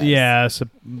Stephen King lives. Yeah,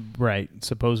 right.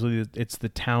 Supposedly, it's the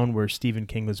town where Stephen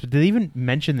King lives. But did they even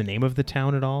mention the name of the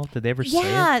town at all? Did they ever say it?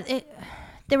 Yeah,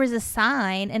 there was a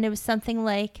sign, and it was something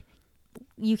like,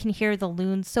 you can hear the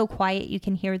loons, so quiet you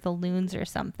can hear the loons or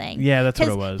something. Yeah, that's what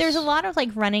it 'Cause was. There's a lot of like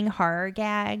running horror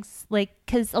gags, like,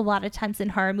 because a lot of times in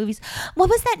horror movies, what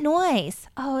was that noise?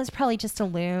 Oh, it's probably just a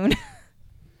loon.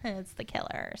 It's the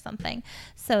killer or something.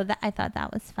 So I thought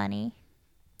that was funny.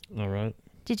 All right.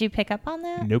 Did you pick up on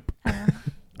that? Nope.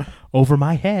 Over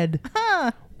my head.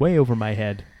 Huh. Way over my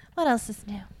head. What else is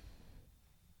new?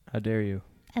 How dare you?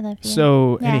 I love you.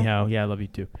 So, Yeah. anyhow, yeah, I love you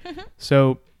too.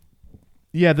 So,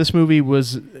 yeah, this movie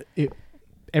was...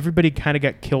 everybody kind of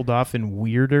got killed off in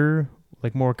weirder,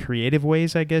 like more creative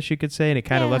ways, I guess you could say. And it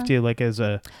kind of left you like as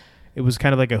a... It was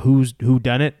kind of like a who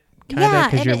done it kind of, Yeah,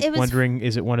 because and you're wondering,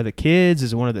 is it one of the kids?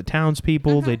 Is it one of the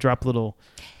townspeople? They drop little...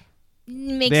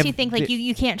 Makes have- you think like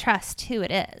you can't trust who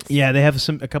it is. Yeah, they have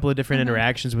a couple of different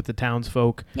interactions with the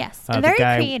townsfolk. Yes. The Very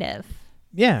guy- creative.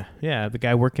 Yeah. The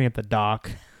guy working at the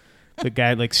dock, the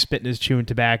guy like spitting his chewing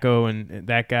tobacco, and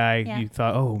that guy, Yeah. you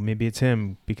thought, oh, maybe it's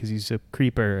him because he's a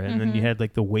creeper. And then you had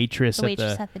like the waitress, The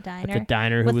waitress at the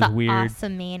diner. who with was the weird.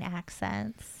 awesome Maine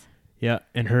accents. Yeah,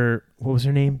 and her, what was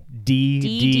her name?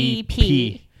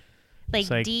 DDP. Like It's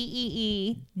like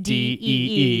DEE,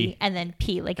 DEE, and then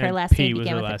P, like her And last P name was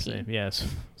began her with last a P. name. Yes,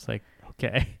 it's like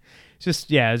okay,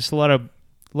 just a lot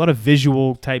of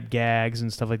visual type gags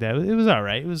and stuff like that. It was all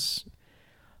right. It was.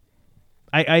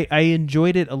 I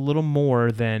enjoyed it a little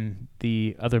more than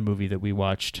the other movie that we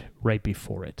watched right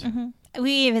before it.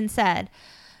 We even said,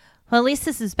 well, at least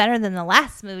this is better than the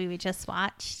last movie we just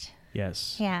watched.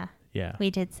 Yes. Yeah, Yeah.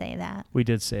 we did say that. We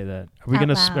did say that. Are we Out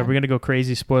gonna loud. are we gonna go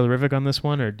crazy spoilerific on this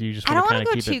one, or do you just I want don't to want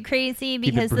kind to of go keep too crazy it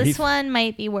because brief? this one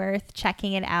might be worth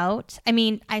checking it out. I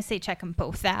mean, I say check them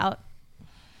both out.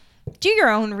 Do your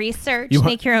own research.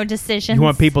 Make your own decisions. You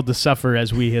want people to suffer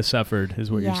as we have suffered,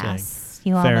 is what you're saying. Yes,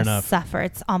 you Fair almost enough. suffer.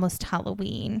 It's almost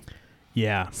Halloween.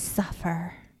 Yeah.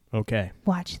 Suffer. Okay.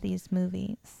 Watch these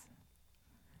movies.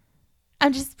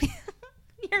 I'm just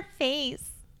your face.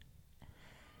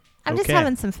 I'm just Okay.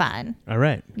 having some fun. All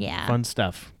right. Yeah. Fun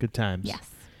stuff. Good times. Yes.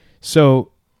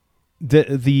 So,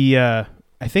 the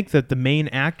I think that the main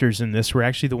actors in this were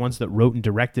actually the ones that wrote and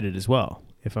directed it as well,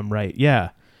 if I'm right. Yeah.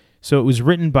 So it was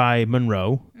written by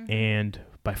Monroe and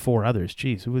by 4 others.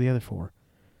 Jeez, who were the other 4?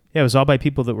 Yeah, it was all by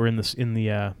people that were in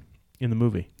the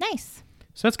movie. Nice.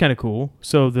 So that's kind of cool.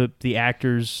 So the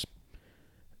actors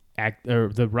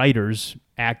the writers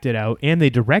acted out, and they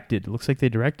directed. It looks like they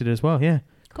directed as well. Yeah.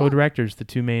 Cool. Co-directors, the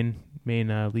 2 main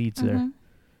leads there.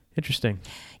 Interesting.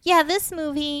 Yeah, this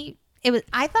movie,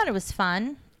 I thought it was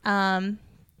fun.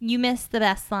 You missed the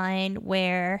best line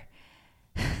where,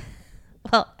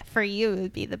 well, for you, it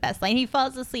would be the best line. He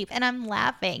falls asleep, and I'm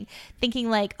laughing, thinking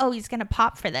like, oh, he's going to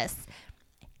pop for this.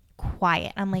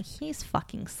 Quiet. I'm like, he's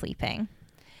fucking sleeping.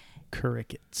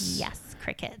 Crickets. Yes,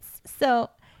 crickets. So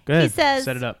Go ahead. he says,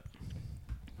 Set it up.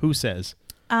 Who says?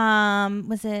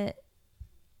 was it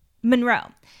Monroe?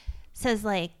 Says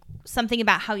like something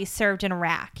about how he served in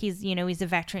Iraq. He's a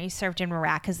veteran. He served in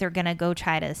Iraq because they're going to go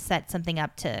try to set something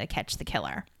up to catch the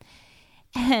killer.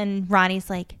 And Ronnie's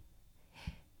like,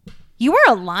 you were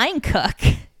a line cook.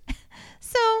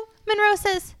 So Monroe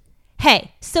says,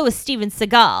 hey, so is Steven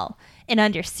Seagal in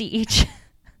Under Siege.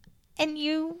 And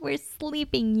you were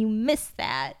sleeping. You missed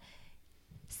that.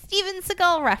 Steven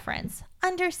Seagal reference.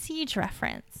 Under Siege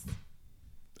reference.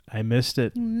 I missed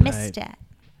it. You missed it.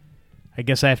 I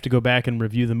guess I have to go back and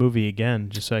review the movie again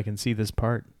just so I can see this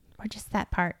part. Or just that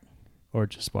part. Or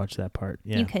just watch that part.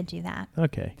 Yeah. You could do that.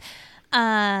 Okay.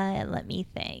 Let me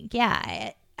think.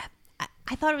 Yeah,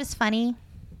 I thought it was funny.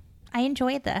 I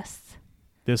enjoyed this.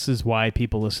 This is why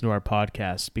people listen to our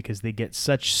podcast, because they get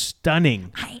such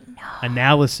stunning I know.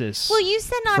 analysis. Well, you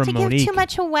said not from to give Monique. too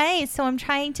much away, so I'm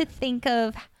trying to think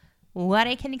of what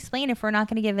I can explain if we're not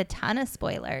going to give a ton of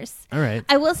spoilers. All right.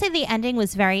 I will say the ending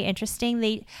was very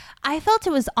interesting. I felt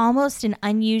it was almost an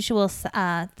unusual. Is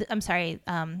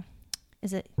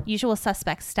it Usual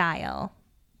Suspect style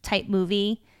type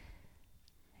movie?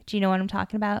 Do you know what I'm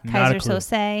talking about? Not a Kaiser clue.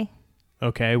 Sose.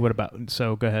 Okay. What about?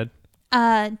 So go ahead.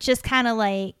 Just kind of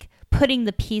like putting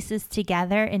the pieces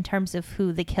together in terms of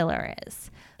who the killer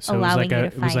is, So allowing you to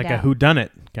it was find like a out. whodunit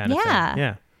kind of Yeah. thing.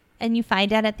 Yeah. And you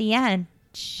find out at the end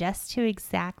just who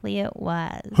exactly it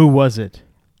was. Who was it?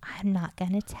 I'm not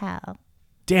going to tell.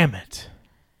 Damn it.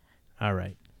 All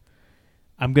right.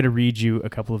 I'm going to read you a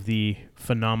couple of the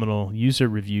phenomenal user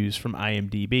reviews from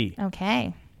IMDb.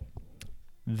 Okay.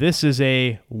 This is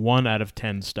a 1 out of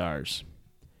 10 stars.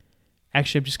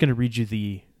 Actually, I'm just going to read you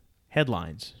the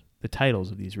headlines, the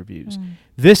titles of these reviews.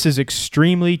 This is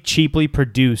extremely cheaply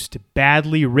produced,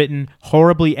 badly written,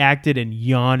 horribly acted, and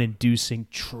yawn-inducing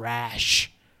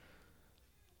trash.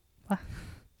 What?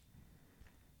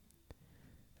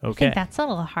 I Okay. think that's a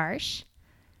little harsh.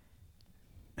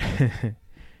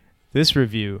 This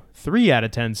review, 3 out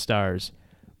of 10 stars.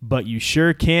 But you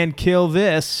sure can kill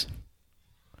this.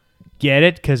 Get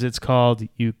it? Because it's called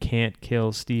You Can't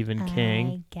Kill Stephen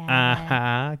King. I get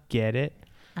Uh-huh. Get it?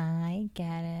 I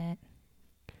get it.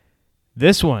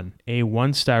 This one, a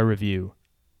 1-star review.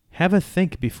 Have a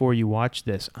think before you watch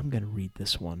this. I'm going to read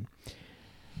this one.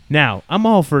 Now, I'm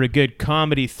all for a good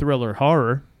comedy, thriller,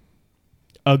 horror.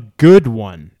 A good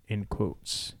one, in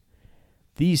quotes.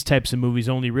 These types of movies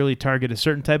only really target a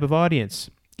certain type of audience.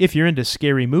 If you're into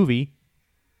scary movie,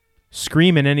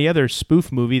 Scream, and any other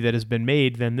spoof movie that has been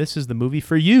made, then this is the movie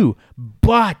for you.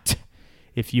 But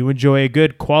if you enjoy a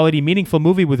good, quality, meaningful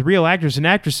movie with real actors and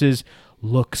actresses,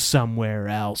 look somewhere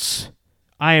else.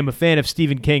 I am a fan of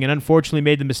Stephen King and unfortunately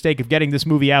made the mistake of getting this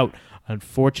movie out.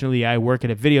 Unfortunately, I work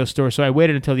at a video store, so I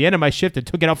waited until the end of my shift and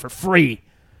took it out for free.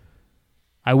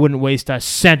 I wouldn't waste a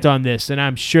cent on this, and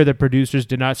I'm sure the producers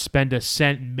did not spend a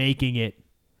cent making it.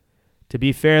 To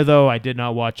be fair, though, I did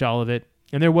not watch all of it,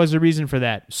 and there was a reason for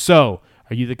that. So,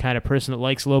 are you the kind of person that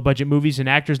likes low-budget movies and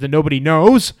actors that nobody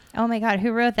knows? Oh my God,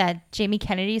 who wrote that? Jamie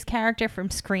Kennedy's character from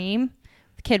Scream?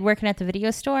 The kid working at the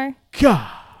video store? God.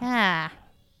 Ah.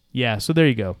 Yeah, so there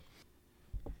you go.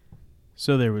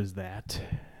 So there was that.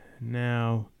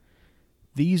 Now,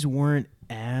 these weren't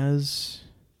as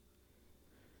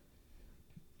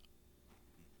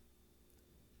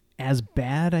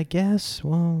bad, I guess.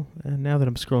 Well, now that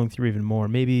I'm scrolling through even more,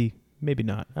 maybe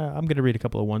not. I'm going to read a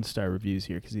couple of 1-star reviews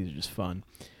here because these are just fun.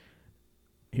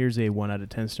 Here's a 1 out of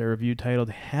 10 star review titled,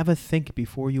 Have a Think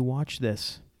Before You Watch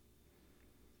This.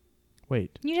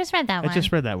 Wait. You just read that one. I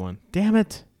just read that one. Damn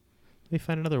it. Let me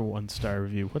find another 1-star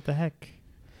review. What the heck?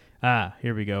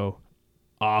 Here we go.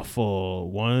 Awful.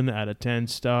 1 out of 10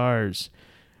 stars.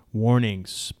 Warning,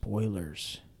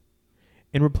 spoilers.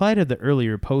 In reply to the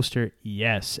earlier poster,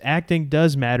 yes, acting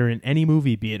does matter in any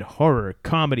movie, be it horror,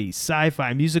 comedy,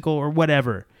 sci-fi, musical, or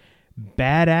whatever.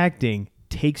 Bad acting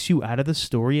takes you out of the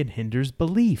story and hinders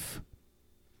belief.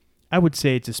 I would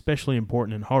say it's especially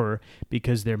important in horror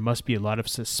because there must be a lot of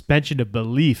suspension of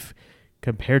belief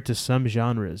compared to some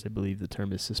genres. I believe the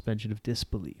term is suspension of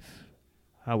disbelief.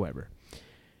 However,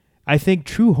 I think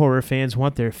true horror fans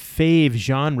want their fave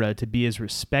genre to be as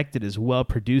respected as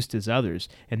well-produced as others,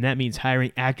 and that means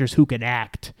hiring actors who can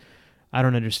act. I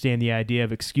don't understand the idea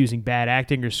of excusing bad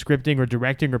acting or scripting or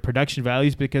directing or production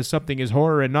values because something is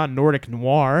horror and not Nordic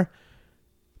noir.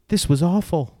 This was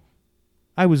awful.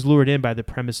 I was lured in by the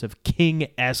premise of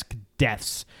King-esque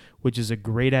deaths, which is a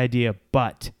great idea,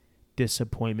 but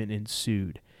disappointment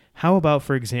ensued. How about,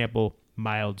 for example,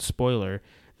 mild spoiler,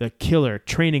 the killer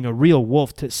training a real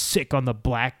wolf to sick on the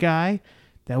black guy?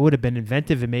 That would have been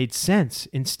inventive and made sense.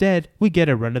 Instead, we get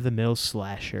a run-of-the-mill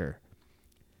slasher.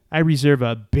 I reserve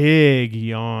a big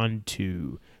yawn,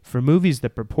 too, for movies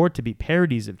that purport to be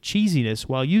parodies of cheesiness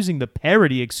while using the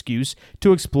parody excuse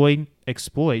to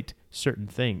exploit certain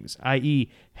things, i.e.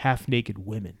 half-naked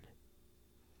women.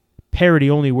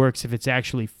 Parody only works if it's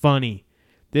actually funny.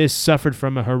 This suffered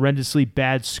from a horrendously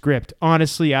bad script.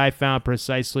 Honestly, I found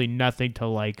precisely nothing to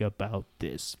like about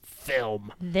this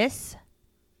film. This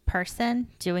person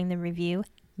doing the review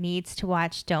needs to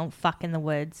watch Don't Fuck in the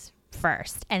Woods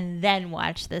first and then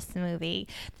watch this movie.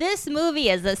 This movie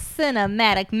is a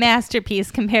cinematic masterpiece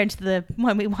compared to the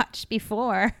one we watched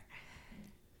before.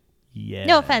 Yeah.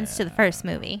 No offense to the first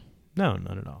movie. No,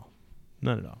 not at all.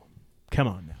 Not at all. Come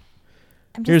on now.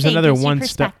 I'm just Here's saying, another gives you 1-star.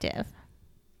 perspective.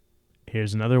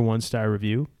 Here's another 1-star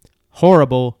review.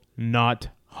 Horrible, not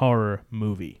horror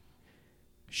movie.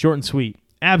 Short and sweet.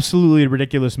 Absolutely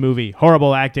ridiculous movie.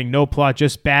 Horrible acting, no plot,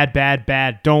 just bad, bad,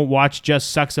 bad. Don't watch, just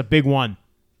sucks, a big one.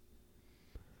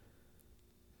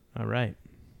 All right.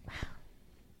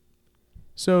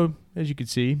 So, as you can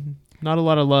see, not a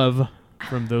lot of love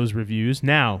from those reviews.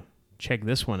 Now, check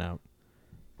this one out.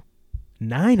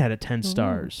 9 out of 10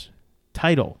 stars.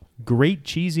 Title, Great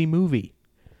Cheesy Movie.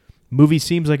 Movie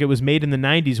seems like it was made in the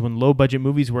 90s when low-budget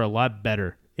movies were a lot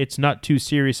better. It's not too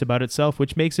serious about itself,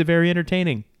 which makes it very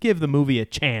entertaining. Give the movie a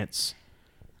chance.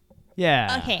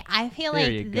 Yeah. Okay, I feel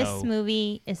There you like this go.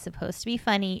 movie is supposed to be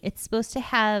funny. It's supposed to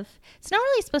have... It's not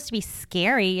really supposed to be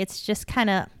scary. It's just kind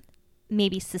of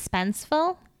maybe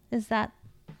suspenseful. Is that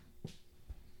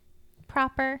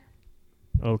proper?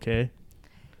 Okay.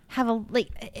 Have a...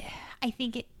 I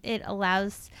think it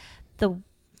allows the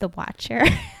watcher...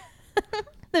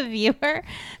 the viewer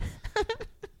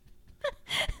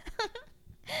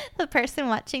the person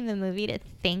watching the movie to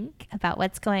think about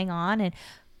what's going on, and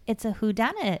it's a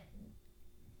whodunit.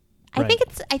 I Right.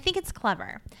 think it's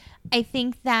clever. I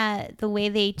think that the way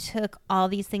they took all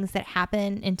these things that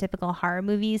happen in typical horror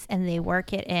movies and they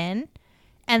work it in,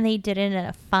 and they did it in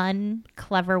a fun,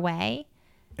 clever way.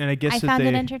 And I guess I that found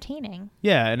it they- entertaining.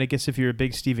 Yeah, and I guess if you're a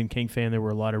big Stephen King fan, there were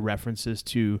a lot of references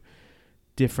to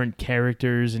different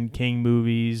characters in King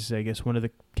movies. I guess one of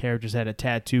the characters had a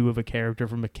tattoo of a character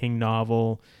from a King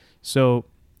novel. So,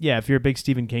 yeah, if you're a big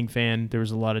Stephen King fan, there was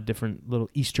a lot of different little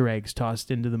Easter eggs tossed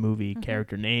into the movie,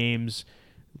 character names,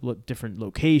 different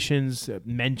locations,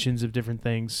 mentions of different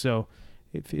things. So,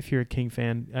 if you're a King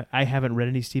fan, I haven't read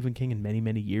any Stephen King in many,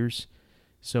 many years.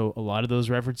 So, a lot of those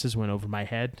references went over my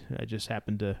head. I just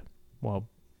happened to, while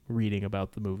reading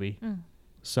about the movie,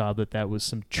 saw that was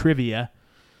some trivia.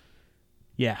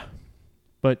 Yeah.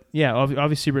 But, yeah,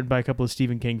 obviously written by a couple of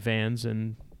Stephen King fans,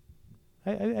 and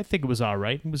I think it was all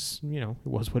right. It was, it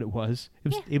was what it was.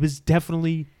 It was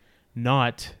definitely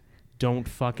not Don't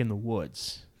Fuck in the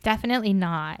Woods. Definitely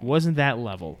not. It wasn't that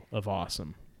level of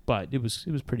awesome, but it was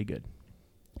pretty good.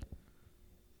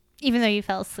 Even though you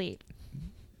fell asleep.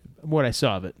 What I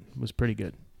saw of it was pretty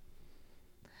good.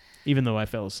 Even though I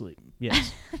fell asleep.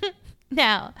 Yes.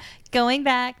 Now, going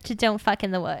back to Don't Fuck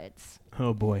in the Woods.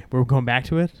 Oh boy. We're going back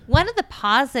to it? One of the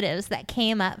positives that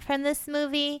came up from this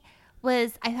movie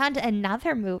was I found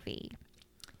another movie.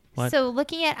 What? So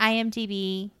looking at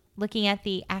IMDb, looking at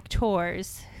the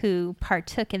actors who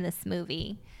partook in this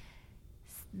movie,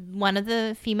 one of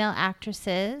the female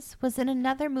actresses was in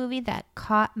another movie that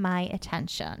caught my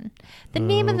attention. The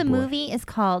name of the boy. movie is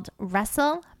called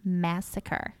Wrestle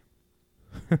Massacre.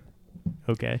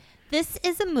 Okay. This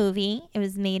is a movie. It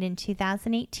was made in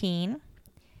 2018.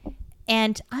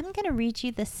 And I'm going to read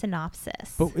you the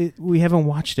synopsis. But we haven't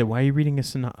watched it. Why are you reading a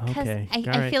synopsis? Because Okay.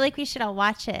 I feel like we should all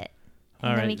watch it. And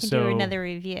All then we right, can so- do another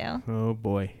review. Oh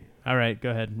boy. All right.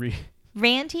 Go ahead.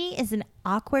 Randy is an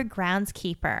awkward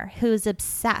groundskeeper who is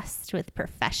obsessed with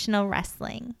professional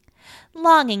wrestling.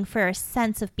 Longing for a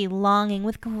sense of belonging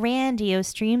with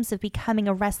grandiose dreams of becoming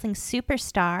a wrestling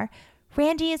superstar,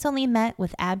 Randy is only met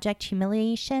with abject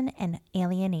humiliation and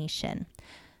alienation.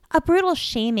 A brutal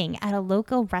shaming at a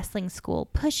local wrestling school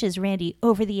pushes Randy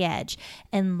over the edge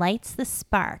and lights the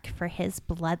spark for his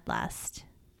bloodlust.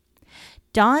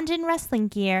 Donned in wrestling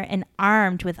gear and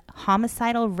armed with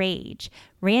homicidal rage,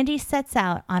 Randy sets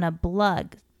out on a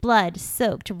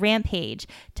blood-soaked rampage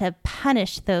to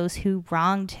punish those who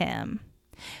wronged him.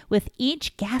 With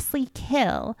each ghastly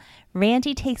kill,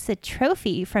 Randy takes a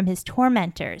trophy from his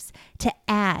tormentors to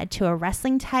add to a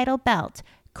wrestling title belt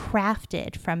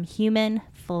crafted from human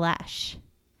flesh.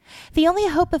 The only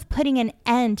hope of putting an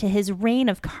end to his reign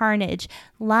of carnage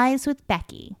lies with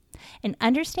Becky, an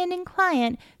understanding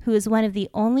client who is one of the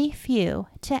only few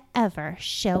to ever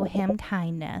show him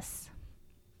kindness.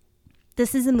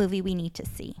 This is a movie we need to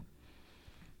see.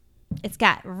 It's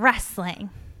got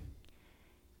wrestling.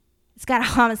 It's got a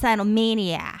homicidal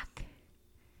maniac.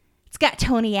 It's got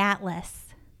Tony Atlas.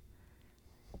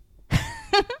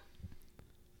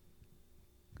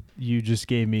 You just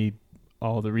gave me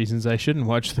all the reasons I shouldn't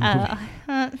watch the movie.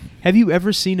 Oh, Have you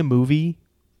ever seen a movie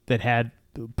that had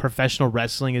professional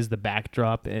wrestling as the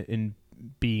backdrop and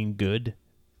being good?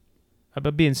 How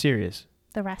about being serious?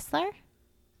 The Wrestler?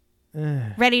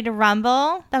 Ready to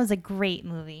Rumble? That was a great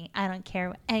movie. I don't care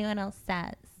what anyone else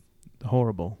says.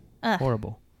 Horrible. Ugh.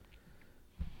 Horrible.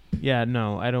 Yeah,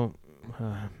 no, I don't.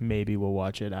 Maybe we'll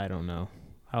watch it. I don't know.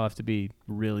 I'll have to be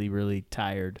really, really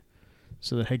tired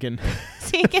so that I can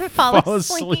So you can fall, fall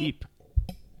asleep. asleep.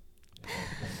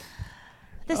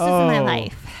 This is my Oh.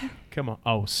 life. Come on.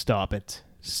 Oh, stop it.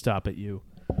 Stop it, you.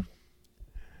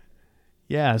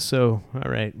 Yeah, so,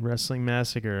 all right. Wrestling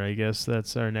Massacre. I guess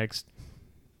that's our next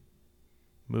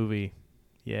movie.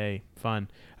 Yay. Fun.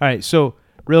 All right, so,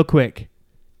 real quick.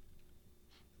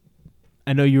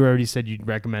 I know you already said you'd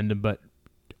recommend them, but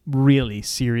really,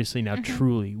 seriously, now,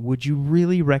 truly, would you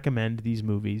really recommend these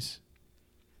movies?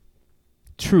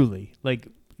 Truly. Like,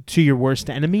 to your worst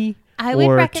enemy? I would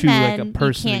or recommend to, like, a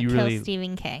person you that can't you kill really...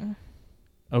 Stephen King,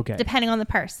 Okay. depending on the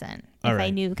person. All If I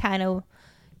right. knew kind of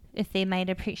if they might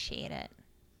appreciate it.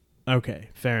 Okay,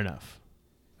 fair enough.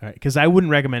 All right, because I wouldn't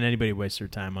recommend anybody waste their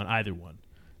time on either one.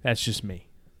 That's just me.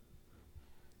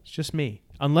 It's just me.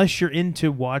 Unless you're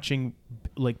into watching,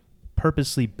 like,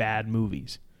 purposely bad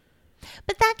movies.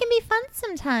 But that can be fun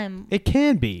sometime. It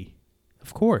can be,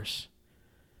 of course.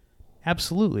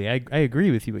 Absolutely, I agree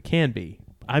with you. It can be.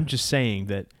 I'm just saying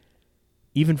that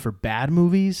even for bad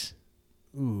movies,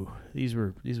 ooh, these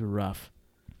were rough.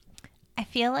 I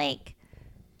feel like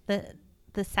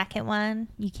the second one,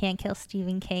 You Can't Kill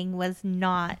Stephen King, was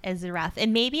not as rough.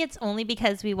 And maybe it's only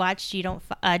because we watched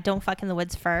Don't Fuck in the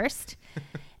Woods first.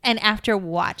 And after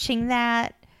watching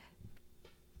that,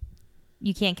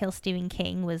 You Can't Kill Stephen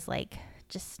King was like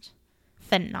just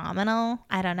phenomenal.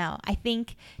 I don't know. I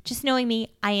think just knowing me,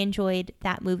 I enjoyed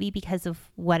that movie because of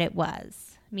what it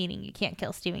was. Meaning You Can't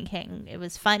Kill Stephen King. It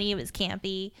was funny. It was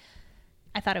campy.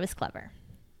 I thought it was clever.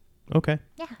 Okay.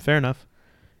 Yeah. Fair enough.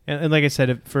 And like I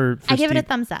said, for I give it a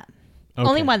thumbs up. Okay.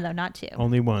 Only one though, not two.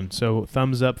 Only one. So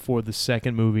thumbs up for the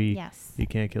second movie. Yes. You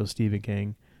Can't Kill Stephen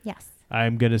King. Yes.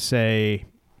 I'm going to say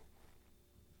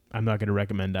I'm not going to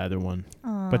recommend either one.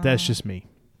 But that's just me.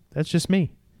 That's just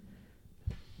me.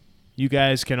 You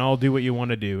guys can all do what you want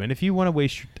to do. And if you want to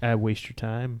waste your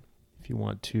time, if you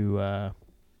want to...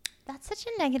 That's such a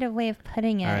negative way of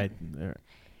putting it. All right.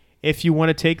 If you want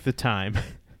to take the time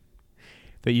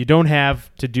that you don't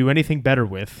have to do anything better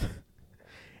with,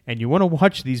 and you want to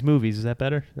watch these movies, is that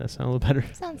better? Does that sound a little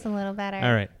better? Sounds a little better.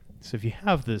 All right. So if you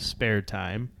have the spare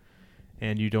time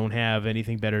and you don't have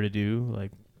anything better to do,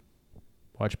 like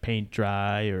watch paint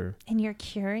dry or And you're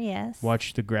curious.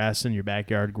 watch the grass in your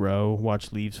backyard grow,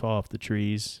 watch leaves fall off the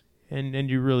trees, and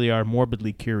you really are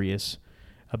morbidly curious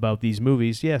about these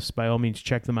movies, yes, by all means,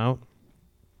 check them out.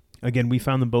 Again, we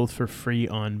found them both for free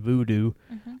on Vudu.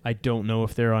 Mm-hmm. I don't know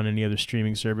if they're on any other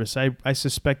streaming service. I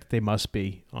suspect that they must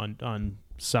be on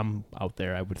some out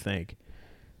there, I would think.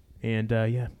 And,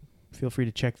 yeah, feel free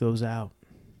to check those out.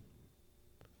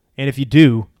 And if you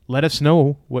do, let us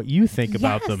know what you think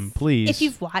about them, please. If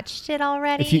you've watched it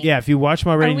already. If you watch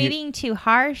them already. Are we being too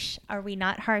harsh? Are we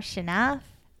not harsh enough?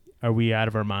 Are we out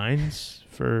of our minds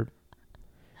for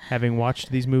having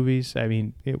watched these movies? I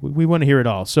mean, we want to hear it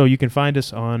all. So you can find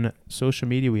us on social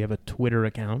media. We have a Twitter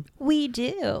account. We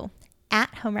do.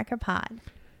 At Homewrecker Pod.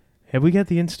 Have we got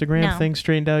the Instagram No. thing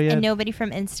straightened out yet? And nobody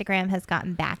from Instagram has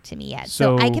gotten back to me yet.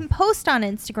 So I can post on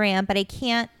Instagram, but I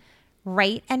can't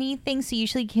write anything. So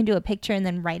usually you can do a picture and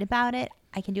then write about it.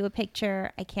 I can do a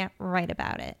picture. I can't write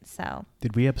about it. So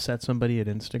Did we upset somebody at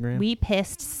Instagram? we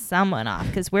pissed someone off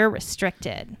because we're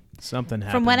restricted. Something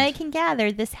happened. From what I can gather,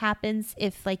 this happens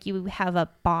if like you have a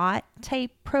bot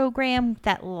type program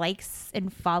that likes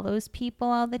and follows people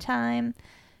all the time,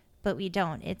 but we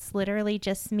don't. It's literally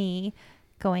just me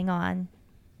going on,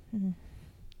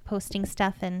 posting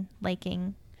stuff and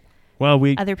liking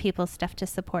other people's stuff to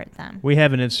support them. We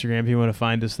have an Instagram if you want to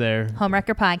find us there.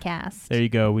 Homewrecker Podcast. There you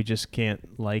go. We just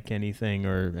can't like anything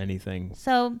or anything.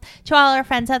 So to all our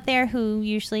friends out there who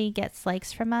usually gets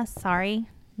likes from us, sorry.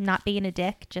 Not being a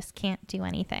dick, just can't do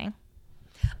anything.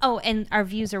 Oh, and our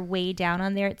views are way down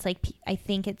on there. It's like, I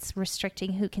think it's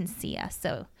restricting who can see us.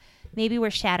 So maybe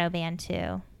we're shadow banned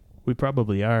too. We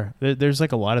probably are. There's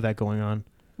like a lot of that going on.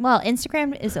 Well,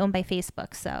 Instagram is owned by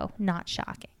Facebook, so not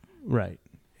shocking. Right.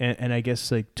 And I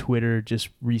guess like Twitter just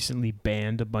recently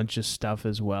banned a bunch of stuff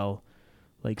as well.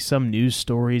 Like some news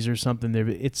stories or something.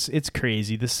 It's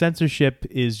crazy. The censorship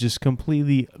is just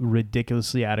completely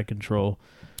ridiculously out of control.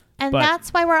 And But-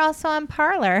 that's why we're also on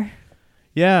Parler.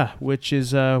 Yeah, which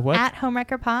is what? At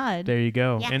Homewrecker Pod. There you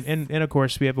go. Yes. And of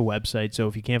course we have a website, so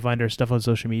if you can't find our stuff on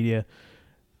social media,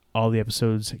 all the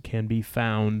episodes can be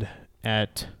found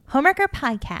at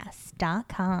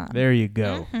homewreckerpodcast.com. there you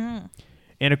go. Mm-hmm.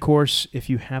 And of course, if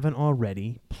you haven't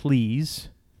already, please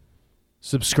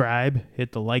subscribe,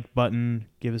 hit the like button,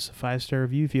 give us a 5-star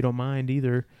review if you don't mind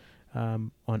either,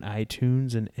 on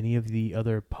iTunes and any of the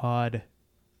other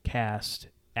podcast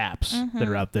apps that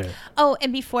are out there. Oh,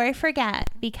 and before I forget,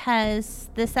 because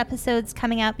this episode's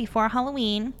coming out before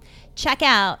Halloween, check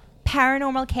out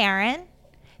Paranormal Karen,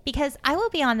 because I will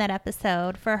be on that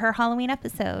episode for her Halloween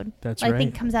episode. That's I think right.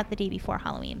 it comes out the day before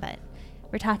Halloween, but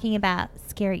we're talking about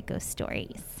scary ghost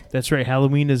stories. That's right.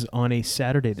 Halloween is on a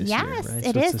Saturday this year, Yes, right?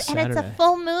 it So is. it's a And it's a Saturday.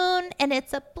 full moon and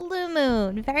it's a blue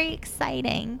moon. Very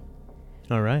exciting.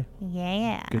 All right.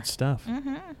 Yeah. Good stuff.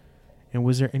 Mm-hmm. And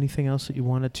was there anything else that you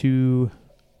wanted to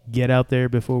get out there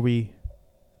before we...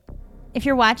 If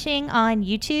you're watching on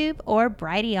YouTube or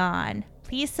Brighteon,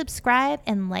 please subscribe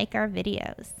and like our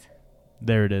videos.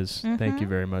 There it is. Thank you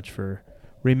very much for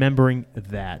remembering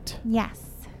that. Yes.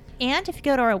 And if you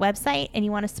go to our website and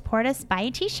you want to support us, buy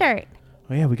a t-shirt.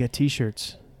 Oh, yeah, we got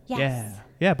T-shirts. Yes. Yeah.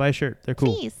 Yeah, buy a shirt. They're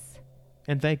cool. Please.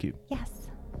 And thank you. Yes.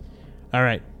 All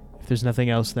right. If there's nothing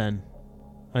else, then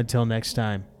until next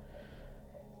time.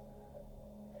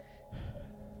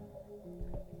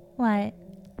 What?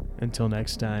 Until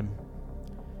next time.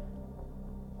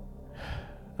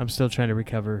 I'm still trying to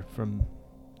recover from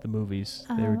the movies.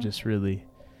 They were Oh. just really...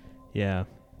 Yeah.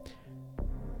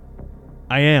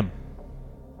 I am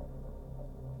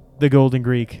the Golden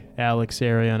Greek, Alex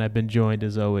Arion. I've been joined,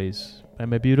 as always, by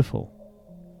my beautiful,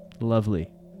 lovely,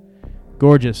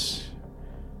 gorgeous,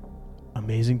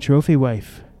 amazing trophy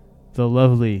wife, the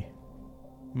lovely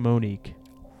Monique.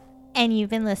 And you've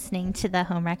been listening to the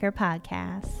Homewrecker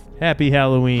podcast. Happy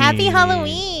Halloween. Happy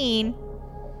Halloween.